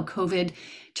cartoon of how COVID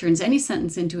turns any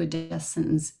sentence into a death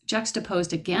sentence,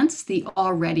 juxtaposed against the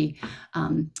already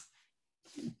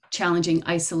challenging,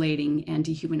 isolating, and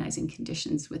dehumanizing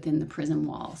conditions within the prison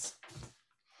walls.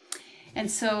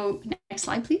 And so, next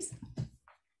slide, please.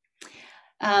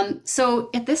 So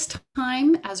at this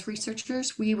time, as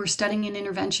researchers, we were studying an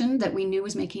intervention that we knew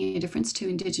was making a difference to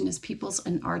Indigenous peoples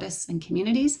and artists and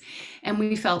communities. And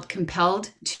we felt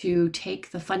compelled to take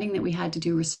the funding that we had to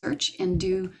do research and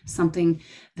do something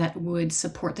that would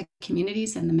support the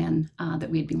communities and the men that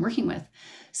we had been working with.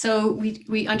 So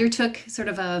we undertook sort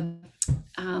of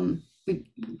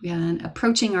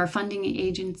approaching our funding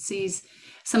agencies.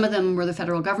 Some of them were the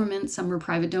federal government, some were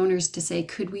private donors, to say,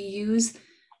 could we use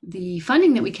the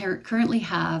funding that we currently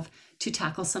have to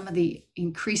tackle some of the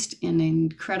increased and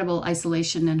incredible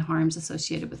isolation and harms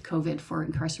associated with COVID for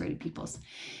incarcerated peoples.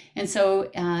 And so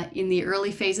in the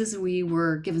early phases, we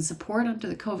were given support under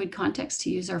the COVID context to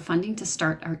use our funding to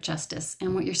start Art Justice.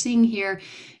 And what you're seeing here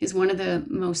is one of the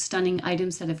most stunning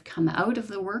items that have come out of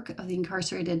the work of the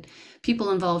incarcerated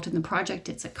people involved in the project.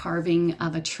 It's a carving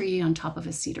of a tree on top of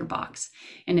a cedar box.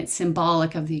 And it's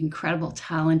symbolic of the incredible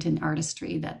talent and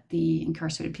artistry that the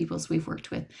incarcerated peoples we've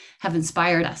worked with have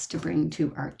inspired us to bring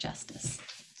to Art Justice.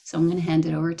 So I'm going to hand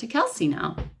it over to Kelsey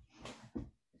now.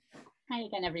 Hi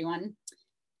again, everyone.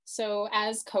 So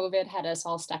as COVID had us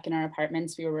all stuck in our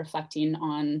apartments, we were reflecting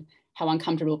on how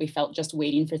uncomfortable we felt just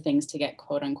waiting for things to get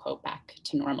quote unquote back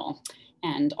to normal.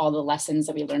 And all the lessons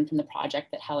that we learned from the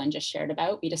project that Helen just shared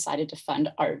about, we decided to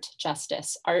fund Art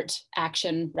Justice, art,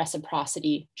 action,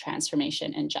 reciprocity,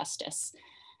 transformation, and justice.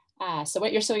 So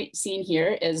what you're seeing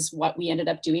here is what we ended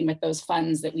up doing with those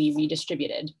funds that we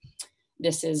redistributed.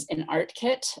 This is an art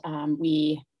kit.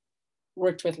 We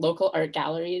worked with local art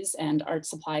galleries and art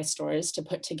supply stores to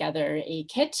put together a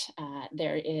kit.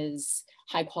 There is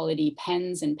high quality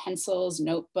pens and pencils,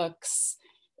 notebooks,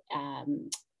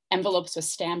 envelopes with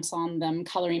stamps on them,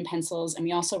 coloring pencils. And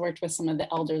we also worked with some of the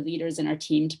elder leaders in our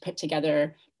team to put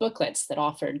together booklets that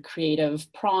offered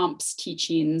creative prompts,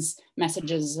 teachings,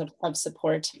 messages of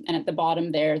support. And at the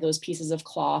bottom there, those pieces of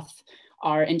cloth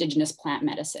are Indigenous plant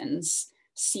medicines: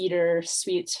 cedar,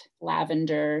 desert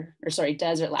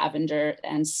lavender,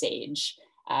 and sage.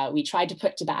 We tried to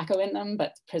put tobacco in them,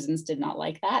 but prisons did not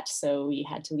like that. So we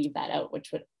had to leave that out,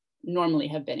 which would normally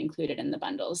have been included in the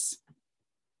bundles.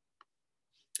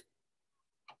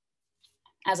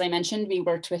 As I mentioned, we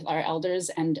worked with our elders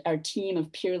and our team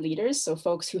of peer leaders, so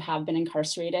folks who have been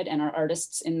incarcerated and are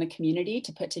artists in the community,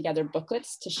 to put together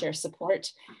booklets to share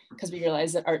support, because we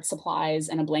realized that art supplies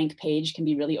and a blank page can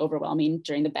be really overwhelming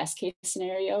during the best case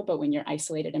scenario, but when you're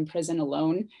isolated in prison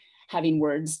alone, having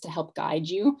words to help guide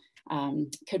you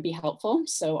could be helpful.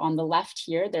 So on the left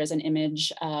here, there's an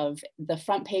image of the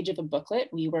front page of a booklet.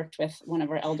 We worked with one of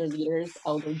our elder leaders,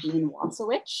 Elder Jean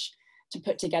Wasowich, to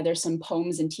put together some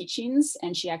poems and teachings.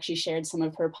 And she actually shared some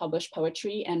of her published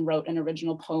poetry and wrote an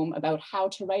original poem about how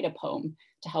to write a poem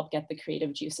to help get the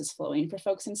creative juices flowing for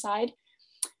folks inside.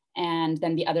 And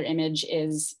then the other image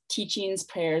is teachings,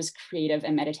 prayers, creative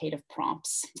and meditative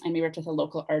prompts. And we worked with the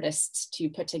local artists to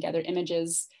put together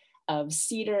images of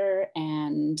cedar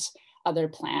and other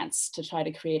plants to try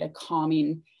to create a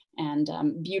calming and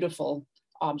beautiful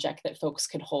object that folks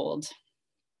could hold.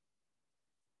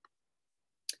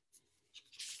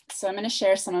 So I'm going to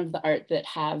share some of the art that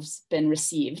has been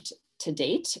received to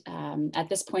date. At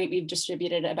this point, we've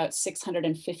distributed about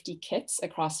 650 kits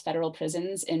across federal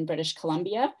prisons in British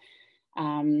Columbia.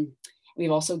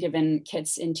 We've also given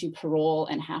kits into parole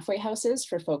and halfway houses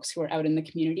for folks who are out in the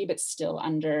community, but still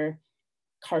under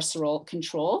carceral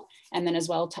control. And then as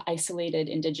well to isolated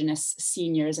Indigenous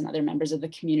seniors and other members of the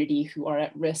community who are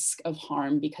at risk of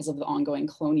harm because of the ongoing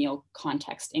colonial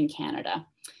context in Canada.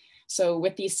 So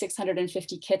with these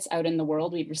 650 kits out in the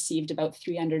world, we've received about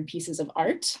 300 pieces of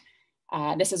art.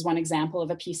 This is one example of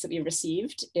a piece that we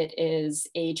received. It is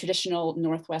a traditional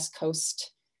Northwest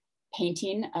Coast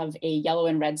painting of a yellow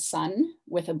and red sun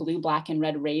with a blue, black, and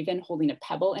red raven holding a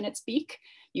pebble in its beak,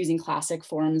 using classic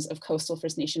forms of coastal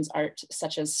First Nations art,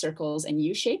 such as circles and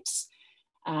U-shapes.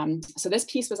 So this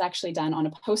piece was actually done on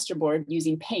a poster board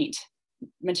using paint,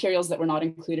 materials that were not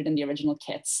included in the original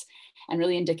kits, and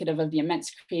really indicative of the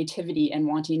immense creativity and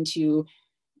wanting to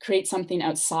create something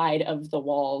outside of the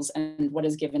walls and what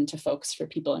is given to folks for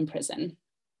people in prison,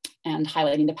 and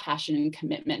highlighting the passion and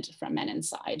commitment from men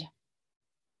inside.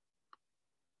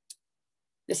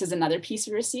 This is another piece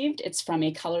we received. It's from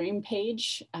a coloring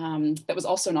page that was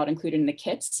also not included in the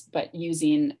kits, but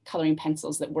using coloring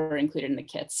pencils that were included in the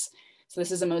kits. So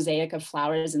this is a mosaic of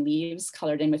flowers and leaves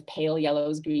colored in with pale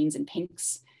yellows, greens, and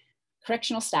pinks.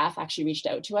 Correctional staff actually reached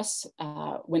out to us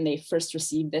when they first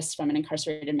received this from an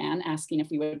incarcerated man, asking if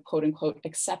we would quote unquote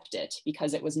accept it,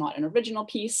 because it was not an original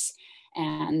piece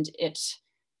and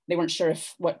they weren't sure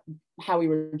how we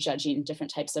were judging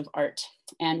different types of art.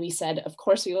 And we said, of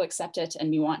course we will accept it, and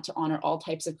we want to honor all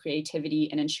types of creativity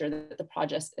and ensure that the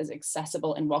project is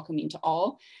accessible and welcoming to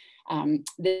all.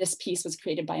 This piece was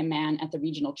created by a man at the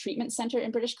Regional Treatment Center in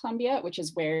British Columbia, which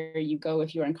is where you go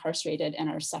if you are incarcerated and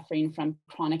are suffering from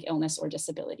chronic illness or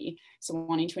disability. So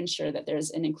wanting to ensure that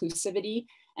there's an inclusivity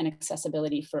and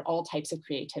accessibility for all types of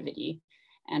creativity,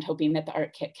 and hoping that the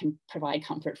art kit can provide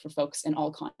comfort for folks in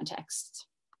all contexts.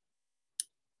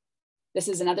 This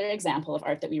is another example of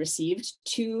art that we received: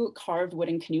 2 carved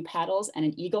wooden canoe paddles and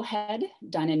an eagle head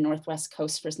done in Northwest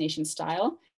Coast First Nation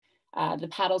style. The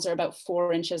paddles are about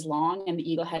 4 inches long, and the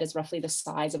eagle head is roughly the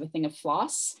size of a thing of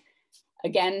floss.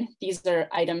 Again, these are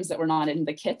items that were not in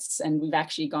the kits, and we've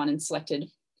actually gone and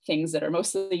selected things that are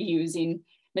mostly using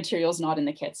materials not in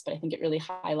the kits, but I think it really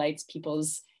highlights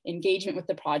people's engagement with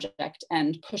the project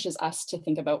and pushes us to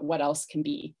think about what else can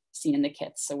be seen in the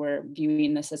kits. So we're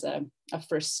viewing this as a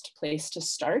first place to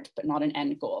start, but not an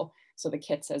end goal. So the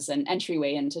kits as an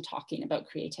entryway into talking about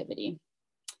creativity.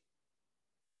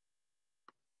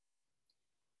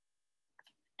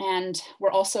 And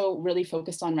we're also really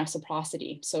focused on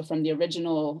reciprocity. So from the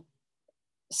original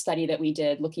study that we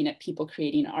did, looking at people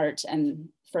creating art and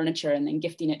furniture and then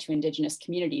gifting it to Indigenous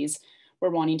communities, we're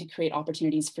wanting to create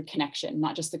opportunities for connection,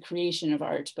 not just the creation of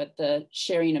art, but the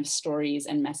sharing of stories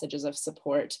and messages of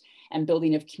support and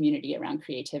building of community around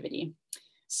creativity.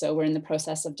 So we're in the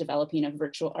process of developing a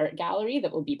virtual art gallery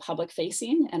that will be public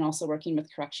facing, and also working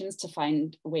with corrections to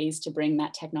find ways to bring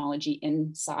that technology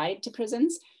inside to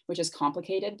prisons, which is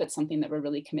complicated, but something that we're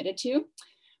really committed to.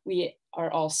 We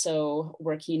are also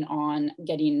working on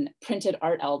getting printed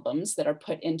art albums that are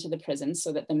put into the prisons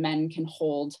so that the men can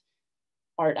hold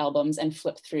art albums and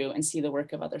flip through and see the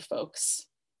work of other folks.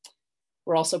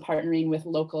 We're also partnering with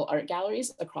local art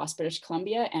galleries across British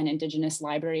Columbia and Indigenous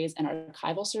libraries and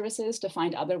archival services to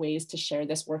find other ways to share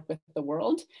this work with the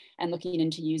world, and looking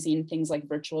into using things like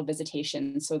virtual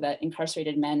visitation so that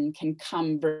incarcerated men can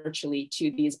come virtually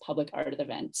to these public art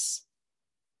events.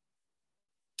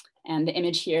 And the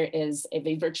image here is of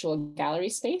a virtual gallery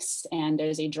space, and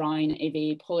there's a drawing of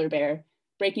a polar bear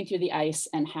breaking through the ice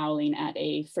and howling at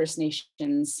a First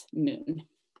Nations moon.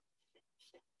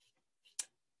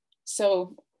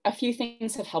 So a few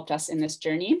things have helped us in this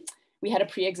journey. We had a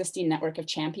pre-existing network of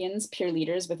champions, peer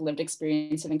leaders with lived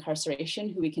experience of incarceration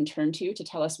who we can turn to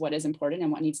tell us what is important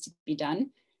and what needs to be done,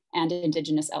 and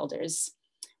Indigenous elders.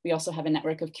 We also have a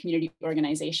network of community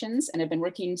organizations and have been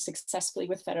working successfully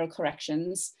with federal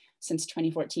corrections since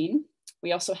 2014.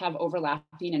 We also have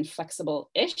overlapping and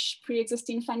flexible-ish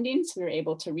pre-existing funding, so we were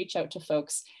able to reach out to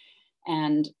folks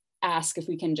and ask if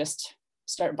we can just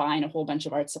start buying a whole bunch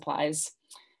of art supplies.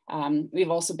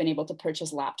 We've also been able to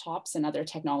purchase laptops and other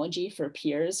technology for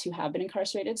peers who have been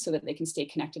incarcerated so that they can stay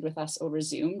connected with us over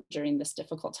Zoom during this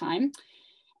difficult time.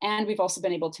 And we've also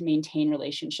been able to maintain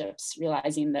relationships,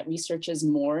 realizing that research is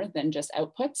more than just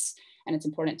outputs, and it's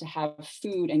important to have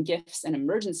food and gifts and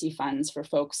emergency funds for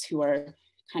folks who are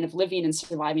kind of living and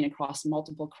surviving across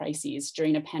multiple crises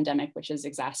during a pandemic, which is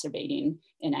exacerbating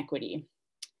inequity.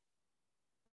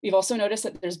 We've also noticed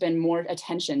that there's been more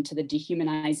attention to the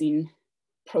dehumanizing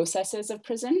processes of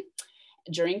prison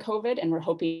during COVID, and we're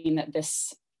hoping that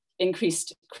this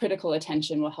increased critical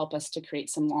attention will help us to create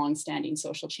some long-standing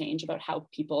social change about how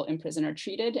people in prison are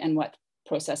treated and what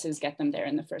processes get them there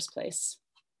in the first place.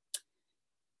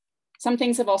 Some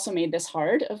things have also made this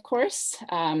hard, of course.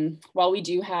 While we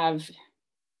do have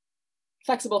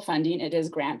flexible funding, it is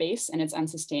grant-based and it's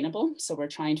unsustainable. So we're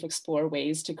trying to explore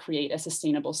ways to create a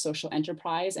sustainable social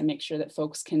enterprise and make sure that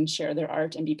folks can share their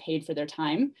art and be paid for their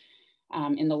time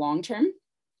in the long term.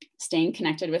 Staying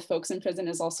connected with folks in prison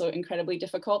is also incredibly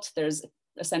difficult. There's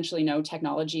essentially no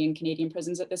technology in Canadian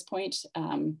prisons at this point.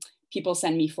 People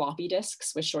send me floppy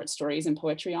disks with short stories and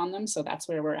poetry on them, so that's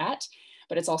where we're at.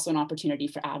 But it's also an opportunity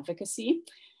for advocacy.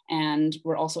 And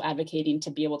we're also advocating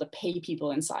to be able to pay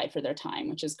people inside for their time,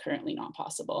 which is currently not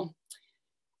possible.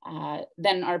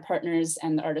 Then our partners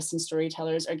and the artists and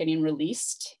storytellers are getting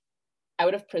released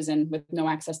out of prison with no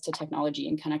access to technology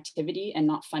and connectivity and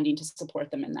not funding to support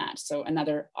them in that. So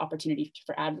another opportunity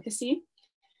for advocacy.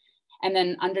 And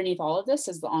then underneath all of this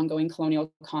is the ongoing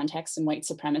colonial context and white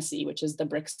supremacy, which is the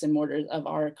bricks and mortar of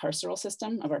our carceral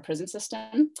system, of our prison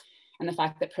system, and the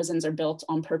fact that prisons are built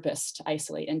on purpose to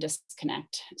isolate and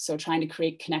disconnect. So trying to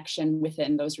create connection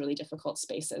within those really difficult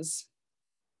spaces.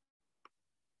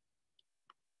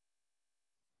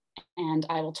 And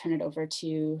I will turn it over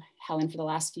to Helen for the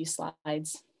last few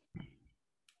slides.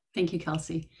 Thank you,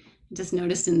 Kelsey. I just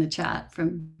noticed in the chat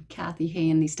from Kathy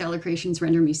Hayen, these stellar creations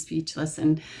render me speechless,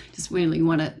 and just really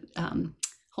want to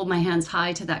hold my hands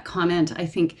high to that comment. I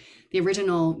think the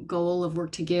original goal of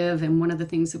Work to Give, and one of the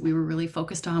things that we were really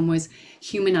focused on, was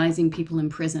humanizing people in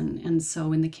prison. And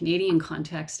so in the Canadian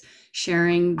context,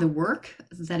 sharing the work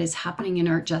that is happening in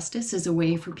art justice is a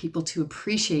way for people to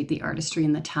appreciate the artistry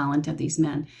and the talent of these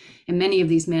men. And many of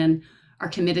these men are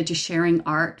committed to sharing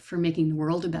art for making the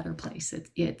world a better place.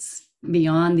 It's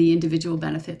beyond the individual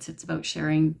benefits. It's about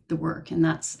sharing the work, and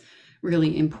that's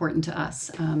really important to us.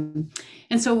 And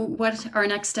so what our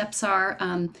next steps are,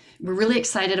 we're really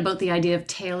excited about the idea of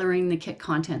tailoring the kit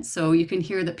content. So you can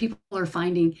hear that people are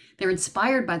finding they're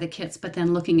inspired by the kits, but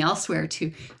then looking elsewhere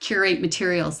to curate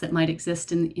materials that might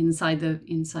exist inside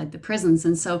the prisons.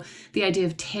 And so the idea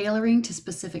of tailoring to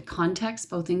specific contexts,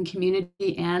 both in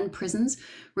community and prisons,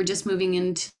 we're just moving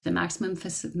into the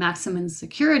maximum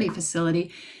security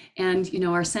facility. And,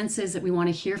 our sense is that we want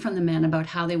to hear from the men about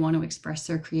how they want to express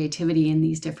their creativity in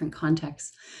these different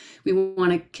contexts. We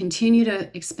want to continue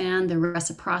to expand the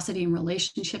reciprocity and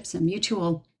relationships and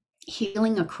mutual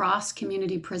healing across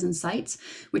community prison sites,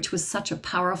 which was such a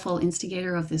powerful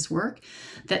instigator of this work,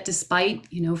 that despite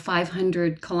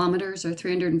 500 kilometers or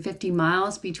 350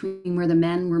 miles between where the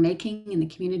men were making and the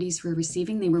communities were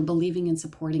receiving, they were believing and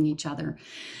supporting each other.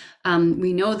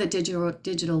 We know that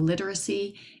digital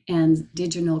literacy and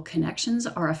digital connections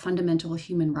are a fundamental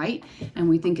human right, and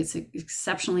we think it's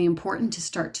exceptionally important to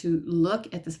start to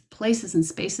look at the places and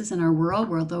spaces in our world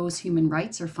where those human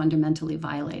rights are fundamentally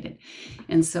violated.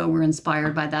 And so we're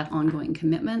inspired by that ongoing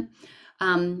commitment.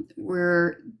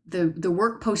 Where the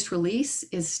work post-release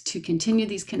is to continue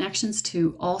these connections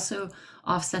to also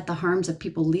offset the harms of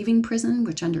people leaving prison,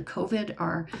 which under COVID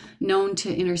are known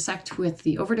to intersect with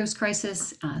the overdose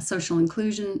crisis, social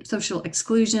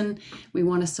exclusion. We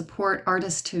want to support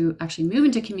artists to actually move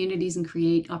into communities and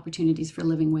create opportunities for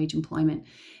living wage employment.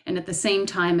 And at the same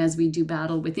time, as we do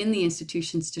battle within the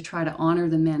institutions to try to honor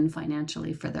the men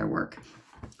financially for their work.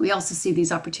 We also see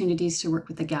these opportunities to work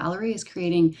with the gallery as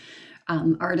creating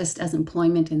artists as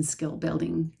employment and skill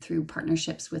building through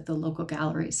partnerships with the local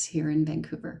galleries here in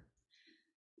Vancouver.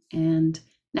 And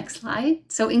next slide.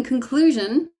 So in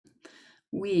conclusion,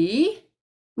 we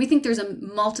think there's a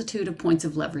multitude of points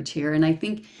of leverage here. And I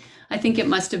think it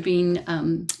must have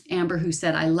been Amber who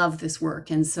said, I love this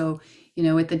work. And so,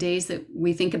 at the days that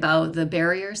we think about the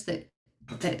barriers that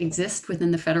exist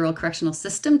within the federal correctional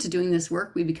system to doing this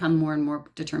work, we become more and more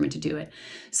determined to do it.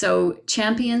 So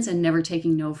champions and never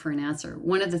taking no for an answer.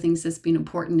 One of the things that's been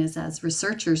important is, as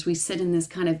researchers, we sit in this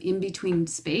kind of in-between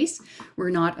space. We're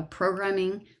not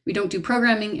we don't do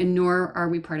programming, and nor are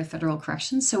we part of federal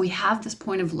corrections. So we have this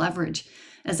point of leverage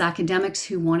as academics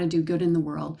who want to do good in the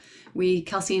world.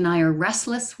 Kelsey and I are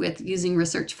restless with using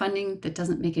research funding that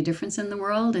doesn't make a difference in the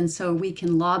world. And so we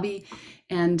can lobby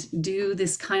and do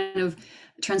this kind of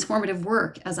transformative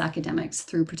work as academics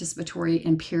through participatory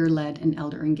and peer-led and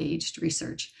elder-engaged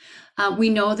research. We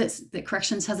know that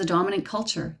corrections has a dominant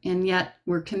culture, and yet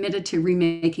we're committed to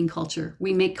remaking culture.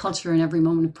 We make culture in every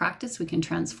moment of practice. We can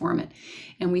transform it,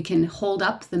 and we can hold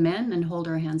up the men and hold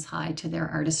our hands high to their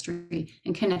artistry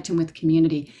and connect them with the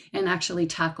community and actually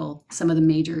tackle some of the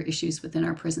major issues within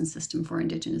our prison system for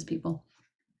Indigenous people.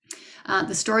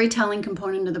 The storytelling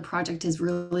component of the project is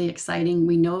really exciting.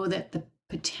 We know that the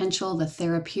potential, the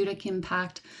therapeutic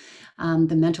impact,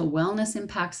 the mental wellness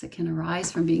impacts that can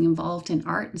arise from being involved in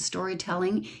art and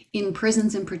storytelling in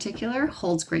prisons in particular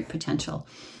holds great potential.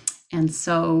 And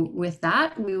so with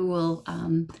that, we will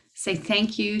say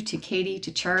thank you to Katie,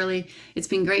 to Charlie. It's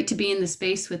been great to be in the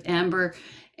space with Amber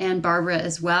and Barbara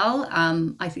as well.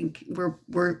 I think we're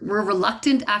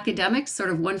reluctant academics,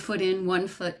 sort of one foot in, one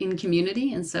foot in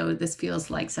community. And so this feels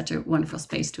like such a wonderful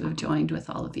space to have joined with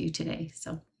all of you today.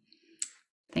 So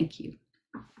thank you.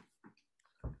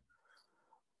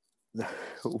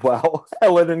 Wow,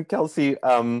 Ellen and Kelsey,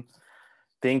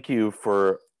 thank you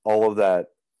for all of that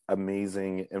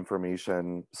amazing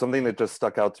information. Something that just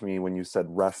stuck out to me when you said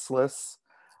restless,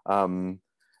 the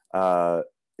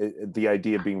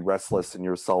idea of being restless in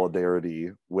your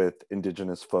solidarity with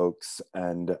Indigenous folks.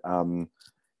 And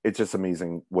it's just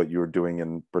amazing what you're doing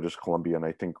in British Columbia. And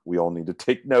I think we all need to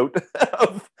take note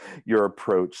of your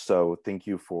approach. So thank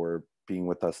you for being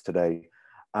with us today.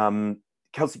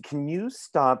 Kelsey, can you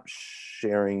stop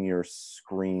sharing your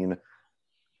screen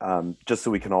just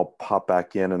so we can all pop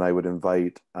back in? And I would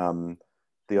invite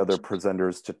the other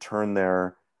presenters to turn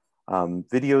their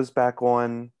videos back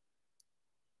on.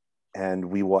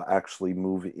 And we will actually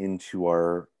move into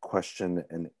our question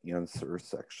and answer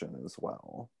section as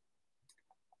well.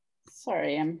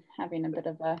 Sorry, I'm having a bit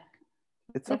of a...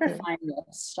 It's okay. Never find the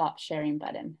stop sharing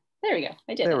button. There we go,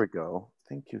 I did it. There we go.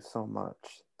 Thank you so much.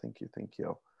 Thank you, thank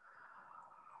you.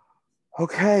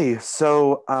 Okay,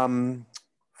 so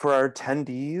for our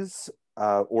attendees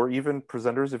or even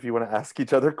presenters, if you want to ask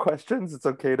each other questions, it's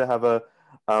okay to have a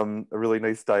really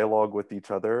nice dialogue with each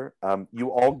other.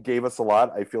 You all gave us a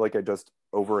lot. I feel like I just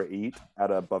overate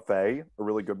at a buffet, a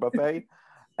really good buffet.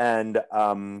 And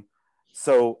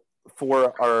so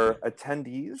for our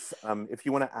attendees, if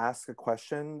you want to ask a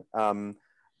question,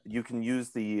 you can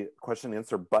use the question and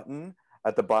answer button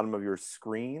at the bottom of your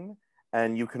screen.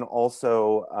 And you can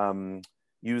also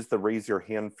use the raise your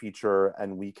hand feature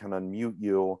and we can unmute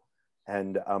you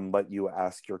and let you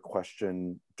ask your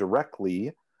question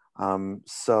directly.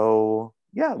 So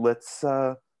yeah, let's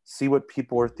see what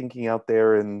people are thinking out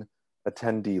there in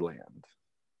attendee land.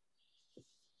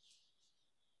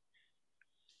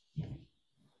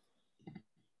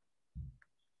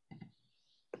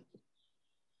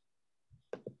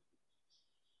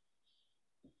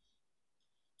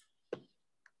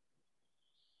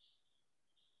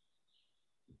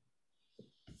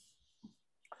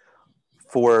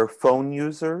 For phone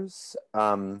users,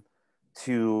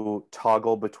 to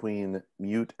toggle between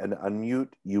mute and unmute,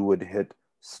 you would hit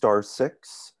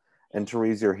 *6, and to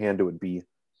raise your hand, it would be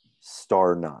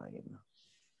 *9.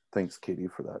 Thanks, Katie,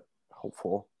 for that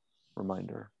helpful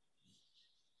reminder.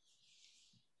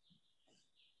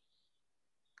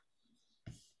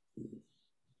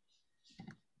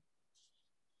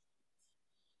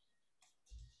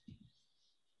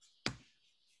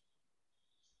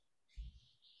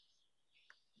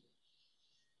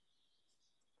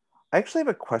 I actually have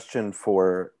a question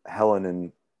for Helen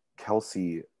and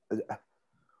Kelsey.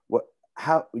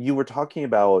 How you were talking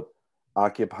about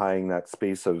occupying that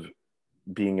space of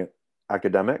being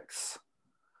academics,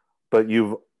 but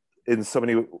you've in so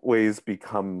many ways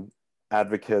become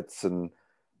advocates and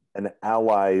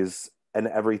allies and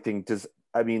everything.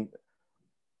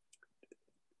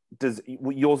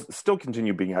 You'll still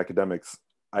continue being academics,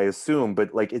 I assume,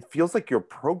 but like it feels like your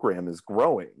program is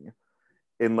growing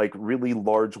in like really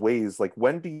large ways. Like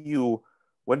when do you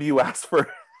ask for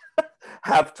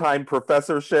half-time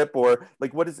professorship, or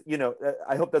like what is,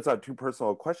 I hope that's not too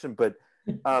personal a question, but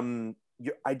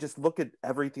I just look at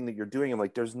everything that you're doing and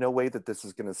like there's no way that this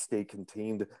is going to stay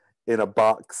contained in a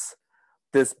box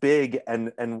this big.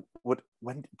 And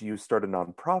when do you start a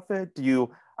nonprofit?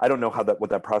 I don't know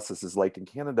what that process is like in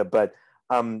Canada, but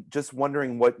just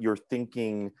wondering what you're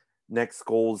thinking next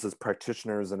goals as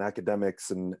practitioners and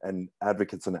academics and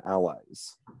advocates and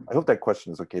allies. I hope that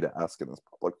question is okay to ask in this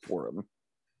public forum.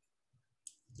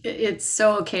 It's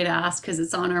so okay to ask because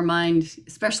it's on our mind,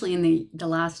 especially in the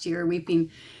last year. We've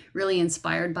been really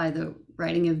inspired by the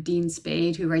writing of Dean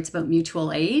Spade, who writes about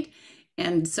mutual aid.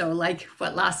 And so like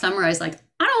last summer, I was like,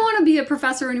 I don't want to be a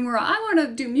professor anymore. I want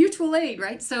to do mutual aid,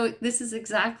 right? So this is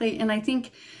exactly, and I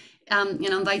think,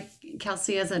 like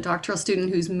Kelsey as a doctoral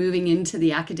student who's moving into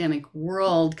the academic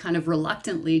world, kind of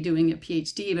reluctantly doing a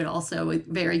PhD, but also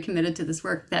very committed to this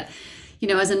work that,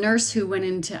 as a nurse who went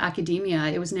into academia,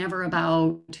 it was never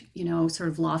about, sort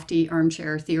of lofty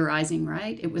armchair theorizing,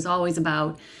 right? It was always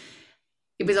about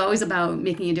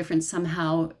making a difference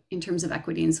somehow in terms of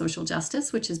equity and social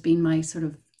justice, which has been my sort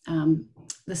of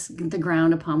the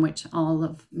ground upon which all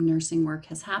of nursing work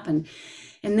has happened.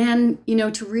 And then,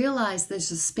 to realize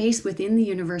there's a space within the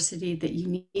university that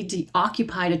you need to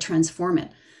occupy to transform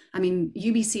it. I mean,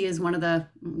 UBC is one of the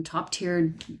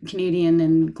top-tiered Canadian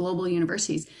and global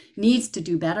universities, needs to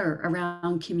do better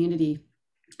around community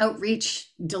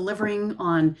outreach, delivering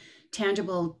on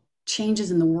tangible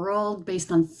changes in the world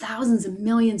based on thousands of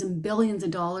millions and billions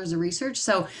of dollars of research.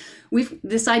 So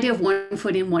this idea of one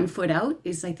foot in, one foot out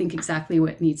is, I think, exactly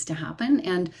what needs to happen.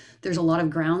 And there's a lot of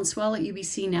groundswell at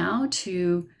UBC now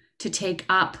to take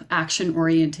up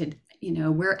action-oriented,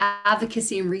 where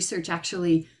advocacy and research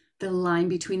actually, the line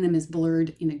between them is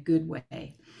blurred in a good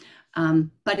way.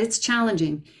 But it's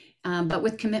challenging. But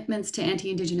with commitments to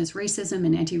anti-Indigenous racism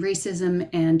and anti-racism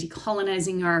and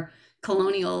decolonizing our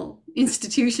colonial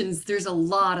institutions, there's a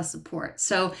lot of support.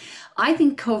 So I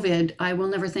think I will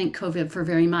never thank COVID for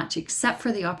very much, except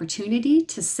for the opportunity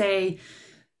to say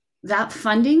that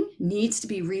funding needs to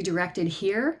be redirected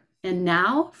here and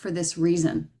now for this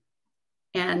reason.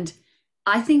 And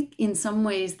I think in some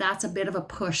ways that's a bit of a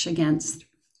push against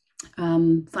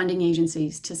funding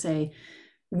agencies to say,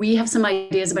 we have some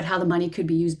ideas about how the money could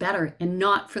be used better, and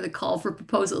not for the call for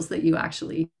proposals that you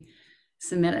actually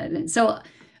submitted. And so,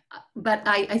 but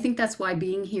I think that's why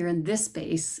being here in this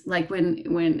space, like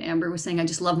when Amber was saying, I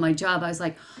just love my job, I was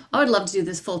like, I would love to do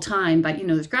this full time, but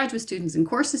there's graduate students and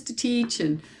courses to teach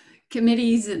and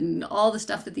committees and all the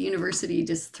stuff that the university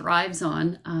just thrives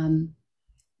on.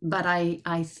 But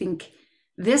I think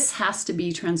this has to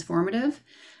be transformative.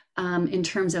 in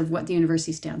terms of what the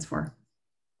university stands for,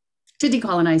 to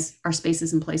decolonize our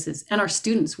spaces and places. And our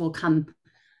students will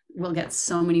get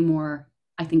so many more,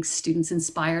 I think, students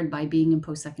inspired by being in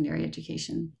post-secondary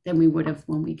education than we would have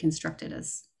when we constructed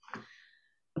as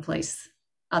a place,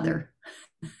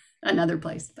 another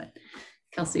place. But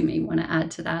Kelsey may want to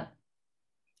add to that.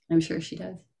 I'm sure she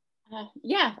does.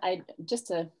 Yeah,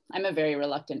 I'm a very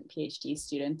reluctant PhD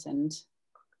student, and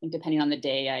I think depending on the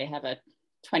day, I have a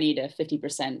 20 to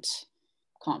 50%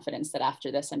 confidence that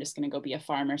after this, I'm just going to go be a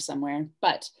farmer somewhere.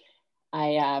 But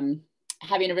I,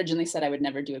 having originally said I would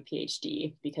never do a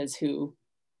PhD, because who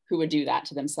would do that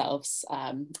to themselves?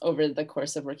 Over the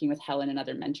course of working with Helen and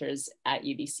other mentors at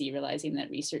UBC, realizing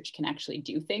that research can actually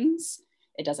do things.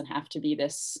 It doesn't have to be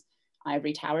this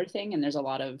ivory tower thing, and there's a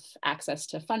lot of access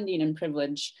to funding and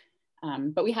privilege.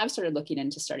 But we have started looking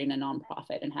into starting a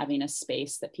nonprofit and having a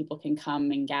space that people can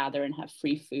come and gather and have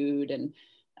free food and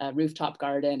a rooftop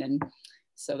garden. And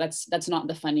so that's not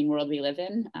the funding world we live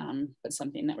in, but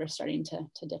something that we're starting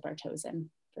to dip our toes in,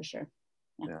 for sure.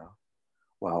 Yeah.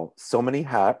 Wow, so many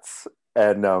hats.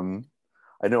 And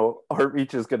I know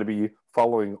Heartreach is going to be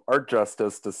following Art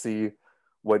Justice to see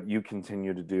what you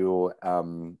continue to do.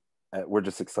 We're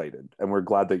just excited, and we're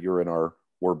glad that you're in our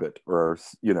orbit, or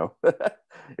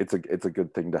it's a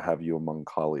good thing to have you among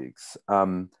colleagues.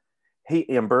 Hey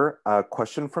Amber, a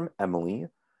question from Emily,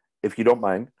 if you don't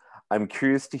mind. I'm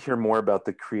curious to hear more about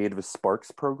the Creative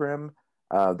Sparks program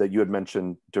that you had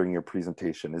mentioned during your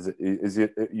presentation. Is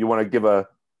it you want to give a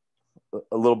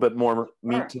little bit more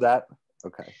meat to that?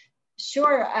 Okay.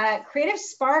 Sure. Creative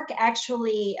Spark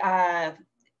actually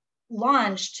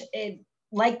launched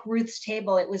like Ruth's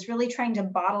Table. It was really trying to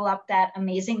bottle up that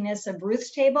amazingness of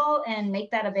Ruth's Table and make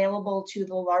that available to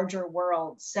the larger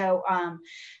world. So,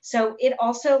 so it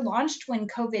also launched when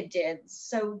COVID did.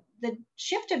 So the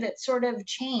shift of it sort of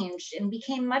changed and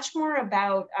became much more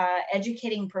about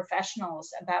educating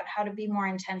professionals about how to be more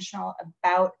intentional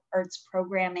about arts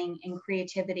programming and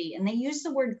creativity. And they use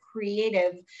the word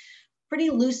creative pretty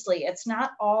loosely. It's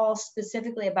not all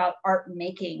specifically about art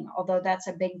making, although that's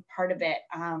a big part of it.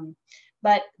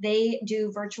 But they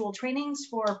do virtual trainings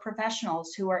for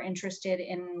professionals who are interested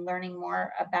in learning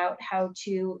more about how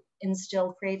to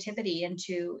instill creativity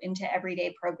into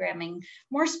everyday programming,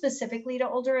 more specifically to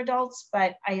older adults,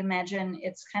 but I imagine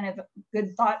it's kind of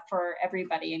good thought for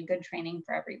everybody and good training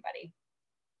for everybody.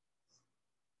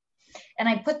 And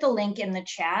I put the link in the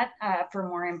chat for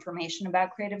more information about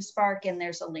Creative Spark, and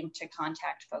there's a link to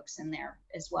contact folks in there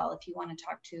as well if you want to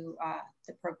talk to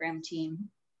the program team.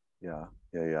 Yeah.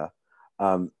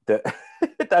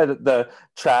 The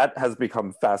chat has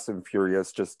become fast and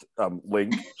furious, just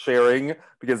link sharing,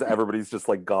 because everybody's just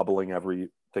like gobbling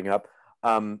everything up.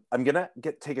 I'm gonna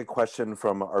take a question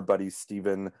from our buddy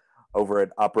Stephen over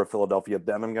at Opera Philadelphia.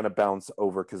 Then I'm gonna bounce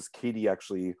over because Katie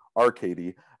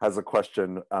has a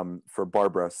question for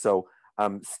Barbara. So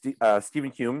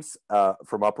Stephen Humes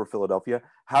from Opera Philadelphia,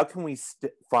 how can we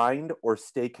find or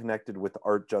stay connected with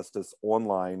Art Justice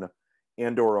online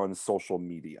and or on social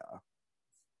media?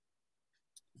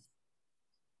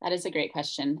 That is a great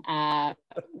question.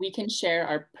 We can share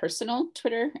our personal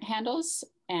Twitter handles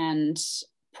and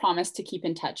promise to keep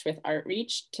in touch with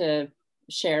Outreach to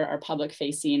share our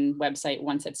public-facing website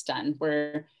once it's done.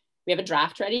 We have a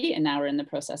draft ready, and now we're in the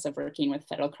process of working with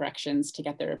federal corrections to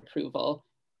get their approval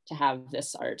to have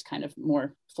this art kind of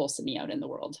more fulsomely out in the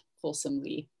world.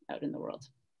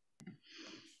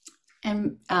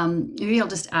 And maybe I'll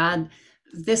just add,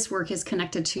 this work is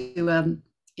connected to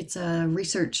it's a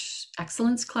research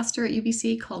excellence cluster at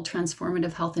UBC called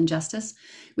Transformative Health and Justice,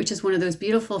 which is one of those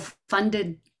beautiful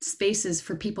funded spaces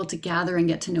for people to gather and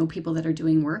get to know people that are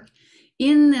doing work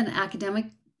in an academic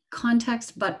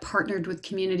context, but partnered with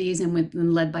communities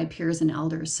and led by peers and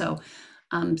elders. So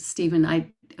Stephen,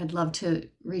 I'd love to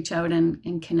reach out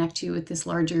and connect you with this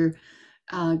larger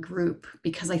group,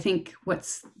 because I think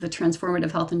what's the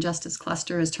Transformative Health and Justice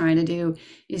cluster is trying to do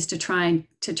is to try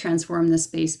to transform the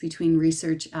space between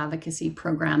research, advocacy,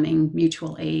 programming,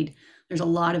 mutual aid. There's a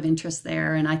lot of interest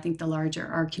there, and I think the larger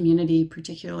our community,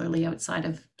 particularly outside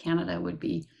of Canada, would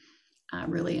be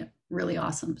really, really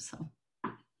awesome. So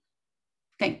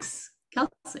thanks,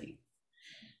 Kelsey.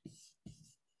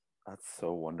 That's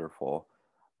so wonderful.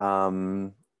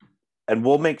 And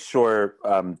we'll make sure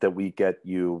that we get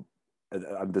you,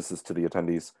 this is to the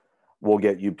attendees, we'll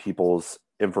get you people's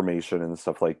information and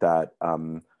stuff like that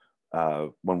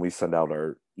when we send out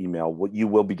our email. You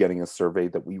will be getting a survey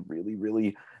that we really,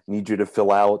 really need you to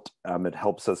fill out. It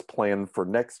helps us plan for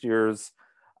next year's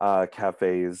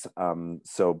cafes.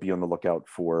 So be on the lookout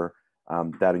for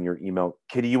that in your email.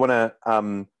 Katie, you want to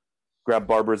grab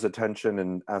Barbara's attention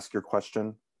and ask your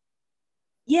question?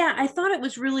 Yeah, I thought it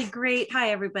was really great.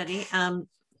 Hi, everybody.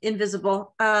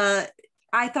 Invisible.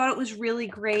 I thought it was really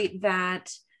great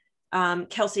that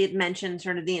Kelsey had mentioned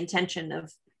sort of the intention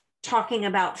of talking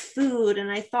about food.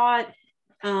 And I thought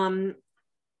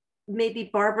maybe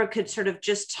Barbara could sort of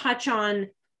just touch on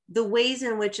the ways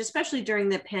in which, especially during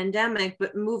the pandemic,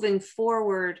 but moving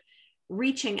forward,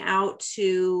 reaching out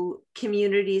to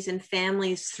communities and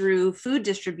families through food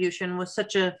distribution was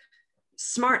such a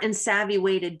smart and savvy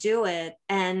way to do it.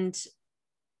 And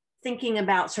thinking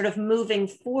about sort of moving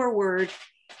forward,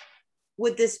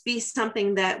 would this be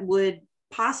something that would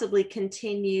possibly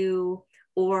continue,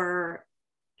 or,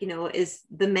 you know, is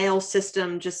the mail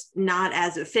system just not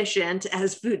as efficient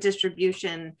as food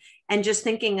distribution? And just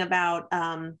thinking about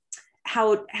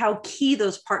how key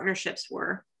those partnerships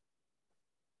were.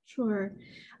 Sure.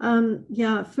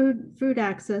 Yeah, food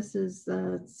access is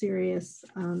a serious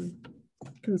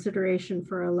consideration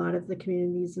for a lot of the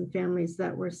communities and families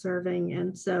that we're serving.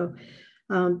 And so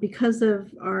because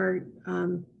of our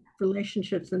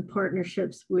relationships and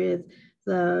partnerships with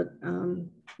the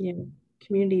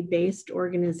community-based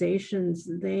organizations,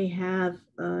 they have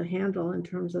a handle in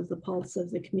terms of the pulse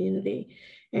of the community.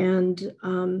 And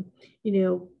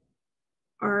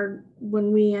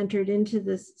when we entered into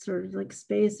this sort of like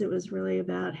space, it was really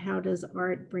about how does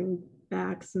art bring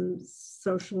back some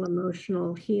social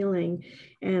emotional healing,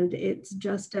 and it's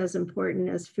just as important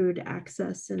as food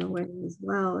access in a way as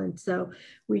well. And so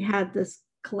we had this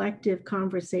collective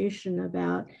conversation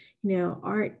about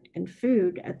art and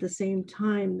food at the same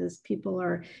time as people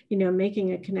are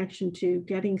making a connection to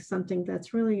getting something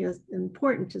that's really as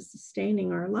important to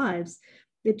sustaining our lives.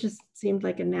 It just seemed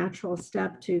like a natural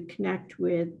step to connect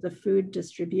with the food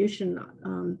distribution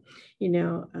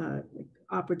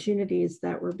opportunities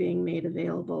that were being made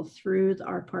available through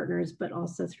our partners, but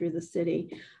also through the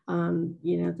city.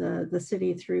 The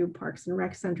city through Parks and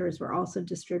Rec centers were also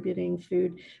distributing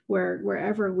food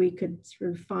wherever we could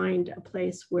sort of find a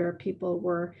place where people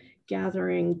were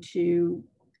gathering to,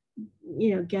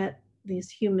 get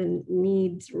these human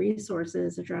needs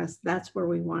resources addressed. That's where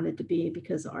we wanted to be,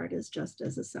 because art is just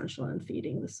as essential in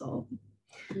feeding the soul.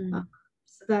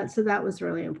 So that was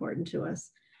really important to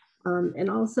us. And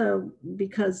also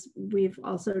because we've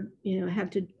also,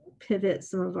 had to pivot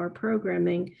some of our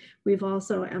programming, we've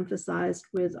also emphasized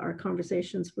with our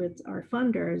conversations with our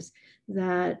funders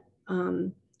that,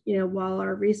 while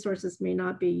our resources may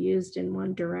not be used in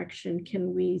one direction,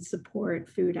 can we support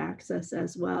food access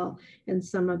as well? And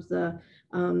some of the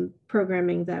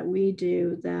programming that we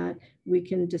do, that we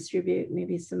can distribute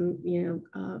maybe some,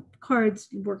 cards,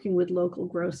 working with local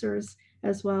grocers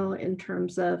as well, in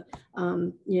terms of,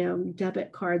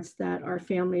 debit cards that our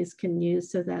families can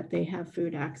use so that they have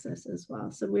food access as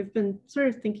well. So we've been sort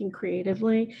of thinking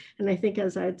creatively. And I think,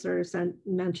 as I'd sort of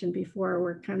mentioned before,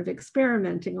 we're kind of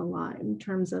experimenting a lot in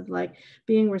terms of like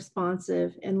being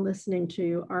responsive and listening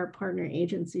to our partner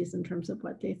agencies in terms of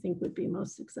what they think would be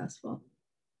most successful.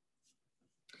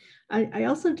 I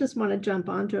also just want to jump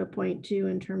onto a point too,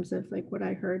 in terms of like what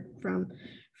I heard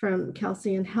from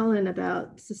Kelsey and Helen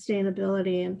about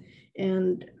sustainability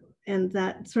and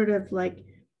that sort of like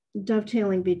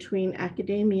dovetailing between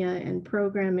academia and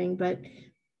programming. But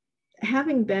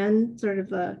having been sort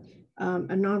of a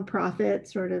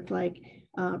nonprofit sort of like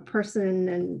person,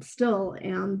 and still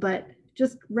am, but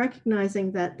just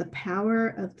recognizing that the power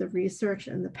of the research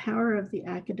and the power of the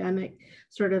academic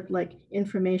sort of like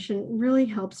information really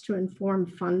helps to inform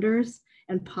funders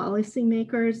and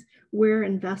policymakers where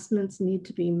investments need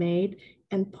to be made,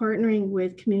 and partnering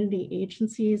with community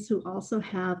agencies who also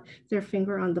have their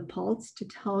finger on the pulse to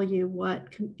tell you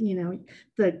what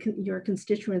your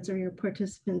constituents or your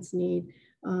participants need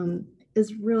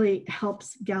is really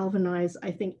helps galvanize,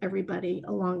 I think, everybody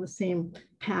along the same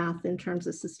path in terms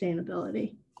of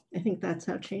sustainability. I think that's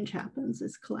how change happens,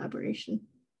 is collaboration.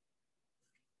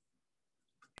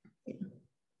 Yeah.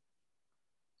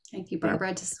 Thank you,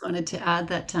 Barbara. I just wanted to add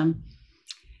that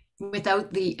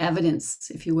without the evidence,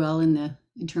 if you will, in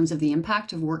terms of the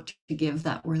impact of work to give,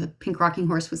 that where the pink rocking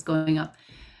horse was going up,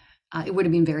 it would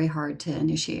have been very hard to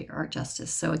initiate art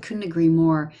justice. So I couldn't agree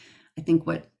more. I think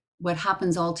what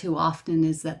happens all too often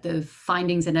is that the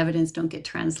findings and evidence don't get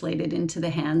translated into the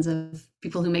hands of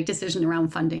people who make decisions around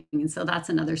funding. And so that's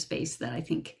another space that I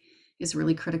think is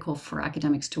really critical for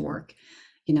academics to work,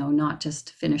 not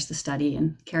just finish the study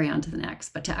and carry on to the next,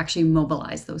 but to actually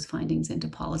mobilize those findings into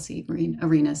policy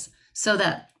arenas so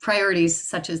that priorities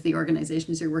such as the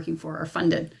organizations you're working for are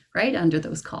funded, right, under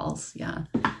those calls. Yeah.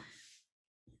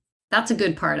 That's a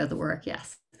good part of the work,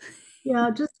 yes.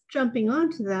 Yeah, jumping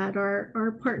onto that,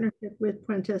 our partnership with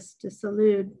Puentes De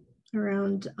Salud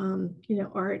around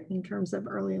art in terms of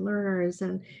early learners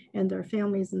and their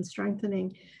families and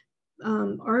strengthening.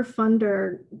 Our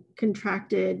funder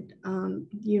contracted the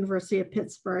University of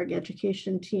Pittsburgh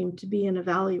education team to be an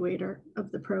evaluator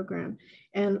of the program.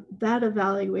 And that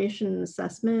evaluation and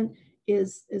assessment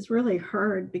is really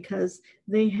hard because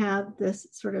they have this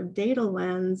sort of data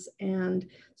lens and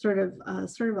sort of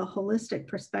a holistic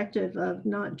perspective of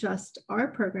not just our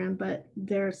program, but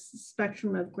their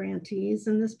spectrum of grantees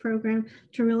in this program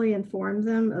to really inform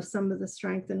them of some of the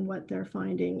strength and what they're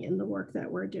finding in the work that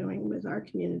we're doing with our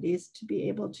communities to be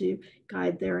able to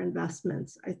guide their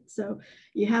investments. So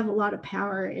you have a lot of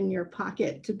power in your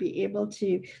pocket to be able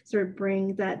to sort of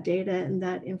bring that data and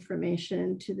that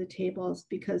information to the tables,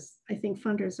 because I think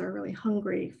funders are really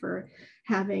hungry for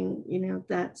having,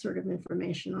 that sort of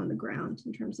information on the ground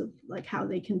in terms of like how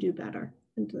they can do better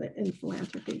in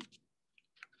philanthropy.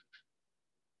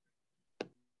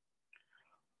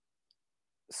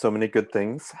 So many good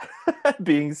things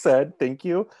being said. Thank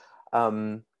you.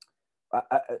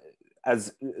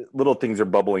 As little things are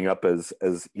bubbling up as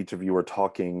each of you are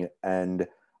talking, and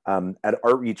at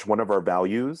Outreach, one of our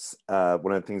values,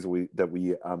 one of the things that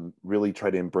we really try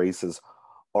to embrace is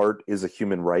art is a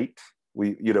human right.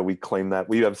 We claim that.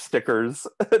 We have stickers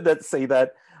that say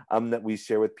that that we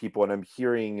share with people, and I'm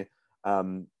hearing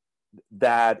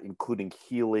that, including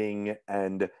healing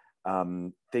and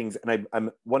things. And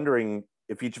I'm wondering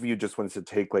if each of you just wants to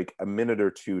take like a minute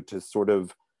or two to sort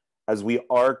of, as we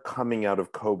are coming out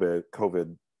of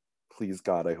COVID, please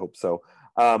God, I hope so,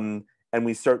 and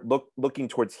we start looking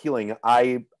towards healing.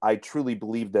 I truly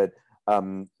believe that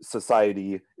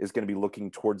society is going to be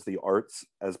looking towards the arts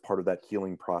as part of that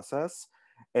healing process,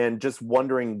 and just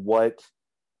wondering what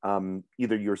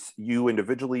either you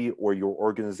individually or your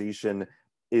organization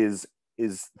is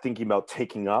thinking about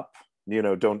taking up.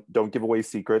 Don't give away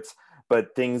secrets,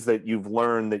 but things that you've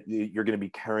learned that you're going to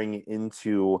be carrying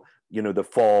into the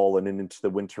fall and into the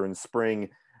winter and spring,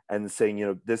 and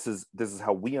saying this is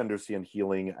how we understand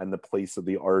healing and the place of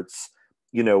the arts.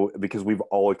 Because we've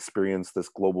all experienced this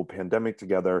global pandemic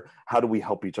together. How do we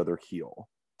help each other heal?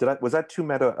 Was that too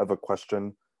meta of a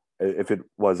question? If it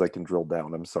was, I can drill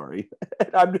down. I'm sorry.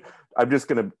 I'm just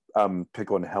gonna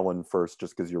pick on Helen first,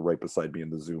 just because you're right beside me in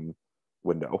the Zoom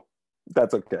window.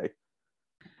 That's okay.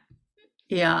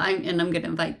 Yeah, I'm going to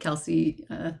invite Kelsey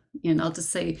in. I'll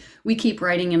just say we keep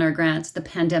writing in our grants the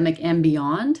pandemic and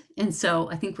beyond, and so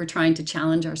I think we're trying to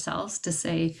challenge ourselves to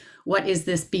say, what is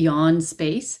this beyond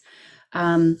space?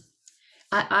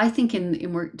 I think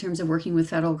in terms of working with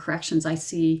federal corrections, I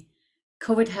see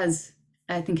COVID has,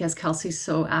 I think as Kelsey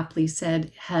so aptly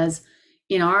said, has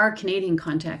in our Canadian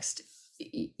context,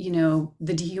 the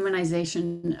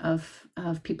dehumanization of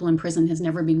people in prison has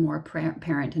never been more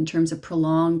apparent in terms of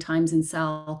prolonged times in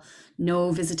cell,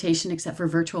 no visitation except for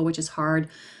virtual, which is hard,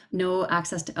 no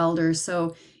access to elders.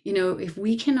 So, if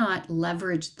we cannot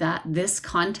leverage this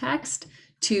context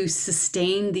to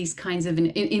sustain these kinds of,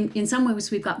 in some ways,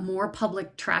 we've got more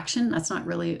public traction. That's not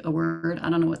really a word.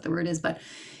 I don't know what the word is, but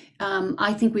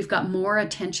I think we've got more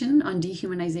attention on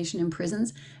dehumanization in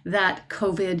prisons that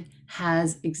COVID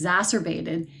has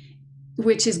exacerbated,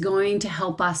 which is going to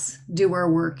help us do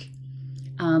our work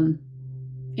in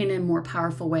a more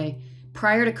powerful way.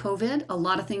 Prior to COVID, a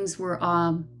lot of things were,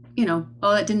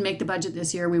 that didn't make the budget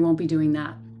this year, we won't be doing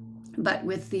that. But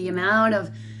with the amount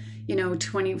of,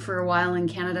 20 for a while in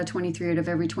Canada, 23 out of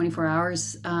every 24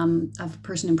 hours of a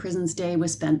person in prison's day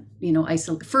was spent,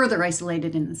 further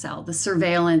isolated in the cell. The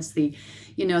surveillance, the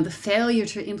failure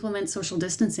to implement social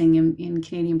distancing in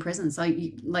Canadian prisons.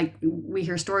 Like we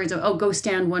hear stories of, go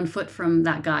stand 1 foot from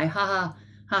that guy, ha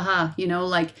ha,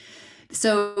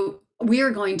 so we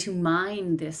are going to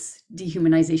mine this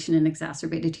dehumanization and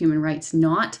exacerbated human rights,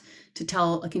 not to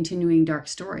tell a continuing dark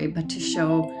story, but to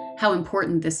show how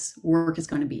important this work is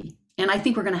going to be. And I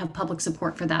think we're going to have public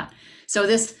support for that. So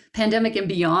this pandemic and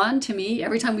beyond, to me,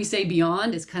 every time we say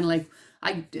beyond, it's kind of like,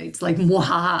 it's like,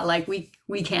 mwah, like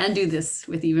we can do this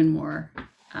with even more,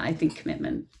 I think,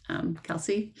 commitment.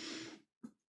 Kelsey?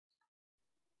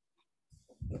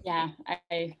 Yeah,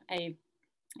 I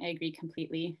agree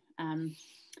completely.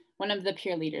 One of the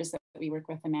peer leaders that we work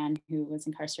with, a man who was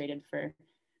incarcerated for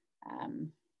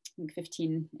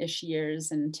 15-ish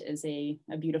years and is a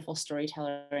beautiful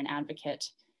storyteller and advocate.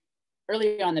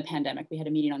 Earlier on the pandemic, we had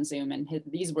a meeting on Zoom, and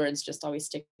these words just always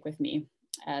stick with me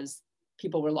as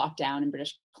people were locked down in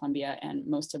British Columbia and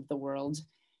most of the world.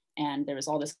 And there was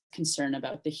all this concern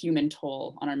about the human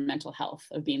toll on our mental health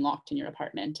of being locked in your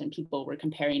apartment, and people were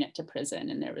comparing it to prison,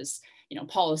 and there was,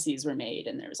 policies were made,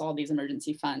 and there was all these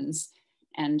emergency funds.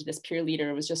 And this peer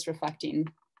leader was just reflecting,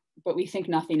 but we think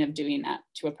nothing of doing that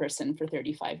to a person for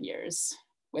 35 years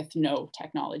with no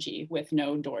technology, with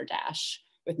no DoorDash,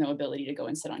 with no ability to go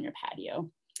and sit on your patio.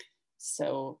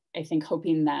 So I think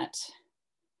hoping that,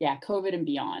 yeah, COVID and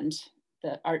beyond,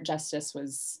 the art justice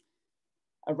was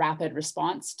a rapid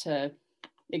response to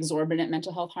exorbitant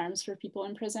mental health harms for people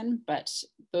in prison, but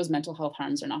those mental health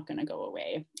harms are not going to go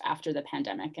away after the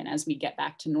pandemic. And as we get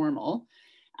back to normal,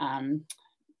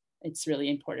 it's really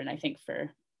important, I think,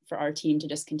 for our team to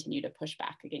just continue to push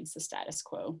back against the status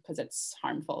quo, because it's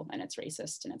harmful and it's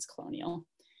racist and it's colonial.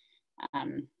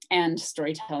 And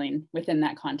storytelling within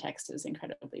that context is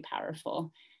incredibly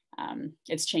powerful.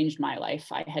 It's changed my life.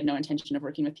 I had no intention of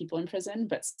working with people in prison,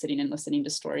 but sitting and listening to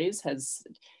stories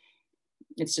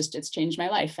it's changed my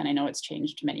life. And I know it's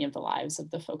changed many of the lives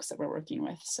of the folks that we're working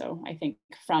with. So I think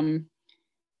from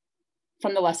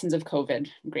the lessons of COVID,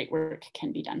 great work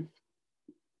can be done.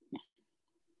 Yeah.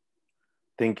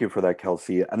 Thank you for that,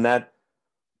 Kelsey. And that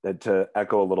to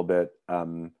echo a little bit,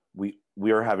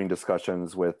 we are having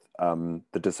discussions with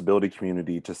the disability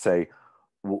community to say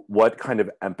what kind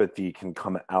of empathy can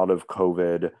come out of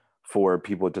COVID for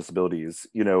people with disabilities,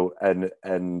 you know,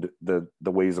 and the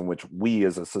ways in which we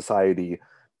as a society,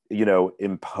 you know,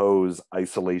 impose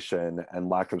isolation and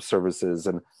lack of services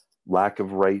and lack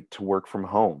of right to work from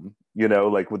home. You know,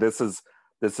 like this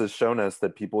has shown us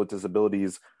that people with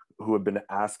disabilities who have been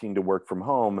asking to work from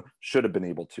home should have been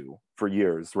able to for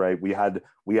years, right? We had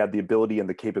the ability and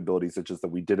the capabilities, it's just that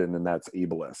we didn't, and that's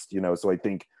ableist, you know. So I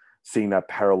think seeing that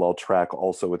parallel track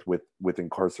also with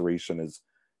incarceration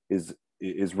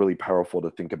is really powerful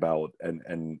to think about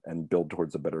and build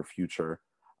towards a better future.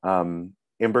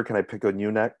 Amber, can I pick on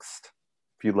you next?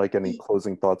 If you'd like any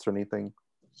closing thoughts or anything.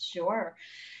 Sure.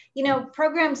 You know,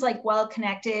 programs like Well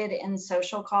Connected and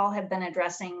Social Call have been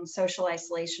addressing social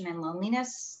isolation and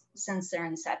loneliness since their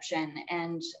inception.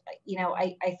 And, you know,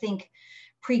 I think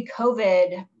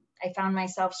pre-COVID, I found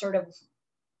myself sort of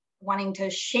wanting to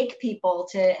shake people,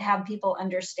 to have people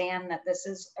understand that this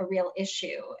is a real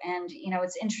issue. And, you know,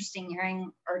 it's interesting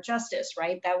hearing art justice,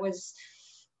 right? That was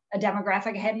a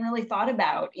demographic I hadn't really thought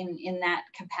about in that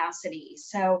capacity.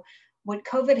 So what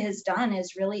COVID has done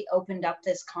is really opened up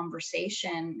this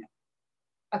conversation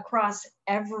across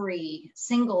every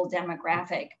single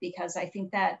demographic, because I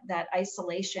think that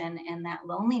isolation and that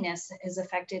loneliness has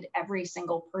affected every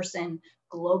single person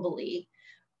globally,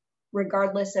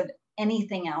 regardless of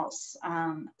anything else.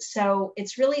 So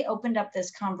it's really opened up this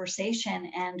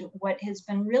conversation. And what has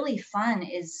been really fun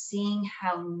is seeing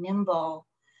how nimble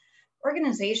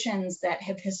organizations that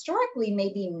have historically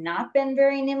maybe not been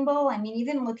very nimble. I mean,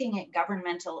 even looking at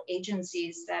governmental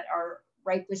agencies that are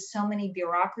ripe with so many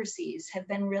bureaucracies have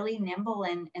been really nimble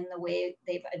in the way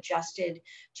they've adjusted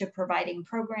to providing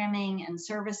programming and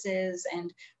services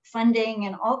and funding,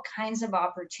 and all kinds of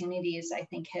opportunities I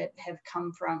think have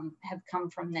come from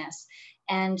this.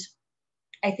 And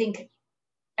I think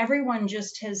everyone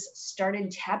just has started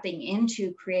tapping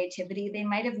into creativity they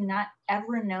might have not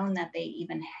ever known that they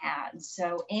even had.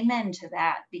 So amen to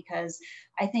that, because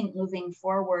I think moving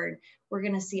forward, we're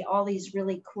going to see all these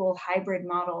really cool hybrid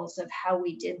models of how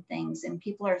we did things. And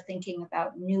people are thinking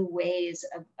about new ways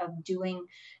of doing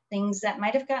things that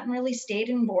might have gotten really staid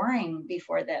and boring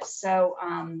before this. So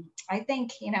I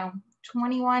think, you know,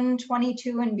 21,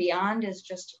 22 and beyond is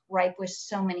just ripe with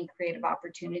so many creative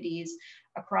opportunities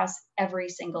across every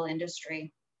single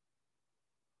industry.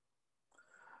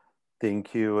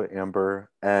 Thank you, Amber.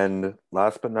 And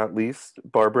last but not least,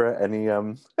 Barbara, any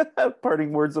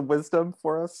parting words of wisdom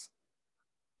for us?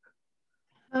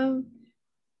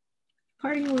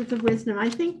 Parting words of wisdom. I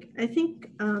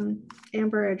think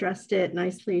Amber addressed it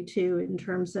nicely too, in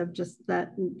terms of just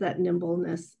that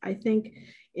nimbleness. I think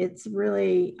it's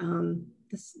really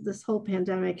this whole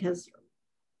pandemic has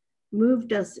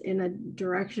moved us in a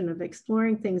direction of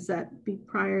exploring things that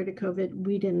prior to COVID,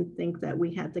 we didn't think that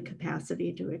we had the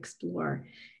capacity to explore.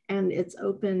 And it's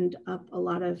opened up a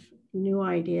lot of new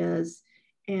ideas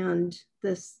and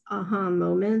this aha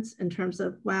moments in terms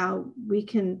of, wow, we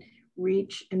can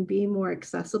reach and be more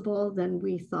accessible than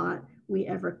we thought we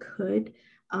ever could,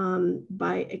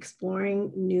 by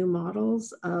exploring new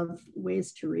models of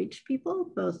ways to reach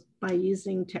people, both by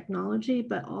using technology,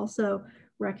 but also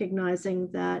recognizing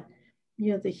that,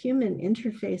 you know, the human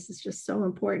interface is just so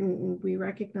important. And we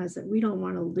recognize that we don't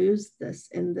want to lose this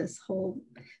in this whole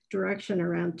direction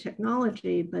around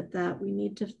technology, but that we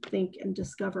need to think and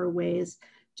discover ways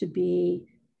to be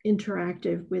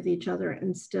interactive with each other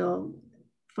and still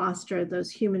foster those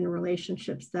human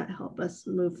relationships that help us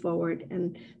move forward.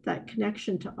 And that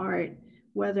connection to art,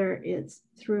 whether it's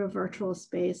through a virtual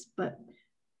space, but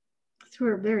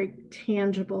through a very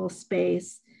tangible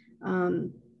space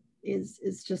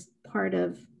is just part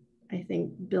of, I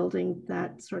think, building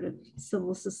that sort of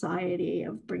civil society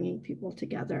of bringing people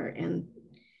together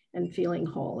and feeling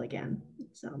whole again.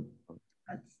 So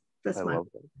that's I my. love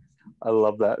that. I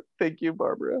love that. Thank you,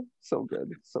 Barbara. So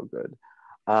good, so good.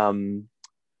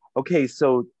 Okay,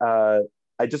 so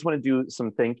I just want to do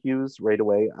some thank yous right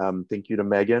away. Thank you to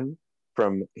Megan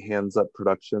from Hands Up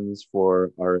Productions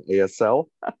for our ASL.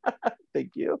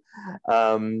 Thank you.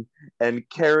 And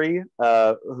Carrie,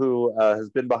 who has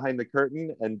been behind the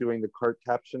curtain and doing the cart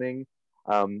captioning.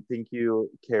 Thank you,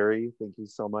 Carrie. Thank you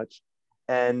so much.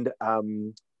 And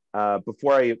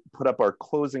before I put up our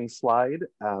closing slide,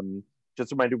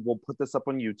 just a reminder, we'll put this up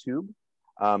on YouTube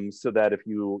so that if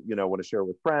you want to share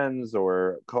with friends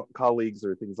or colleagues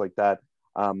or things like that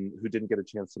who didn't get a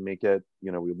chance to make it,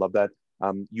 we love that.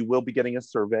 You will be getting a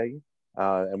survey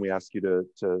and we ask you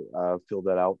to fill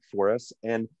that out for us.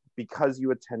 And because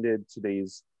you attended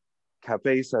today's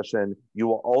cafe session, you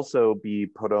will also be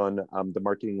put on the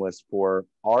marketing list for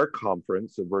our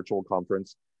conference, a virtual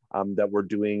conference that we're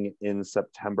doing in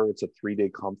September. It's a 3-day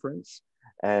conference.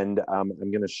 And I'm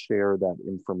going to share that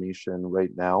information right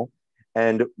now.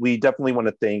 And we definitely want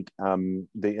to thank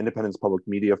the Independence Public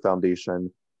Media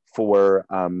Foundation for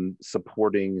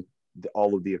supporting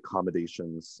all of the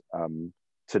accommodations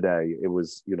today. It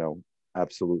was,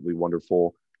 absolutely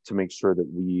wonderful to make sure that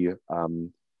we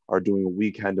are doing what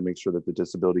we can to make sure that the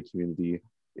disability community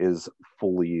is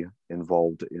fully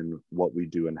involved in what we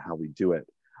do and how we do it.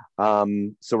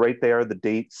 So right there, the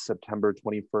dates, September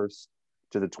 21st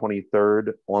to the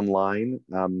 23rd online.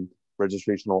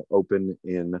 Registration will open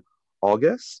in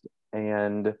August.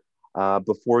 And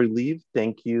before we leave,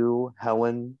 thank you,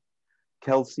 Helen,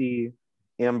 Kelsey,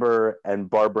 Amber, and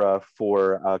Barbara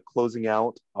for closing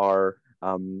out our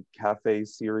cafe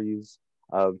series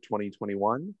of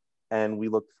 2021. And we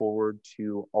look forward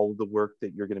to all of the work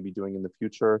that you're going to be doing in the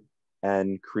future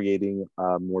and creating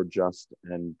a more just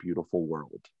and beautiful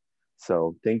world.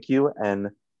 So thank you and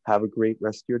have a great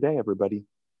rest of your day, everybody.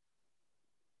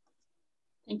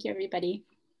 Thank you, everybody.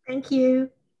 Thank you.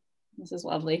 This is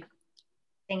lovely.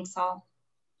 Thanks all.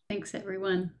 Thanks,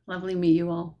 everyone. Lovely to meet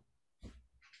you all.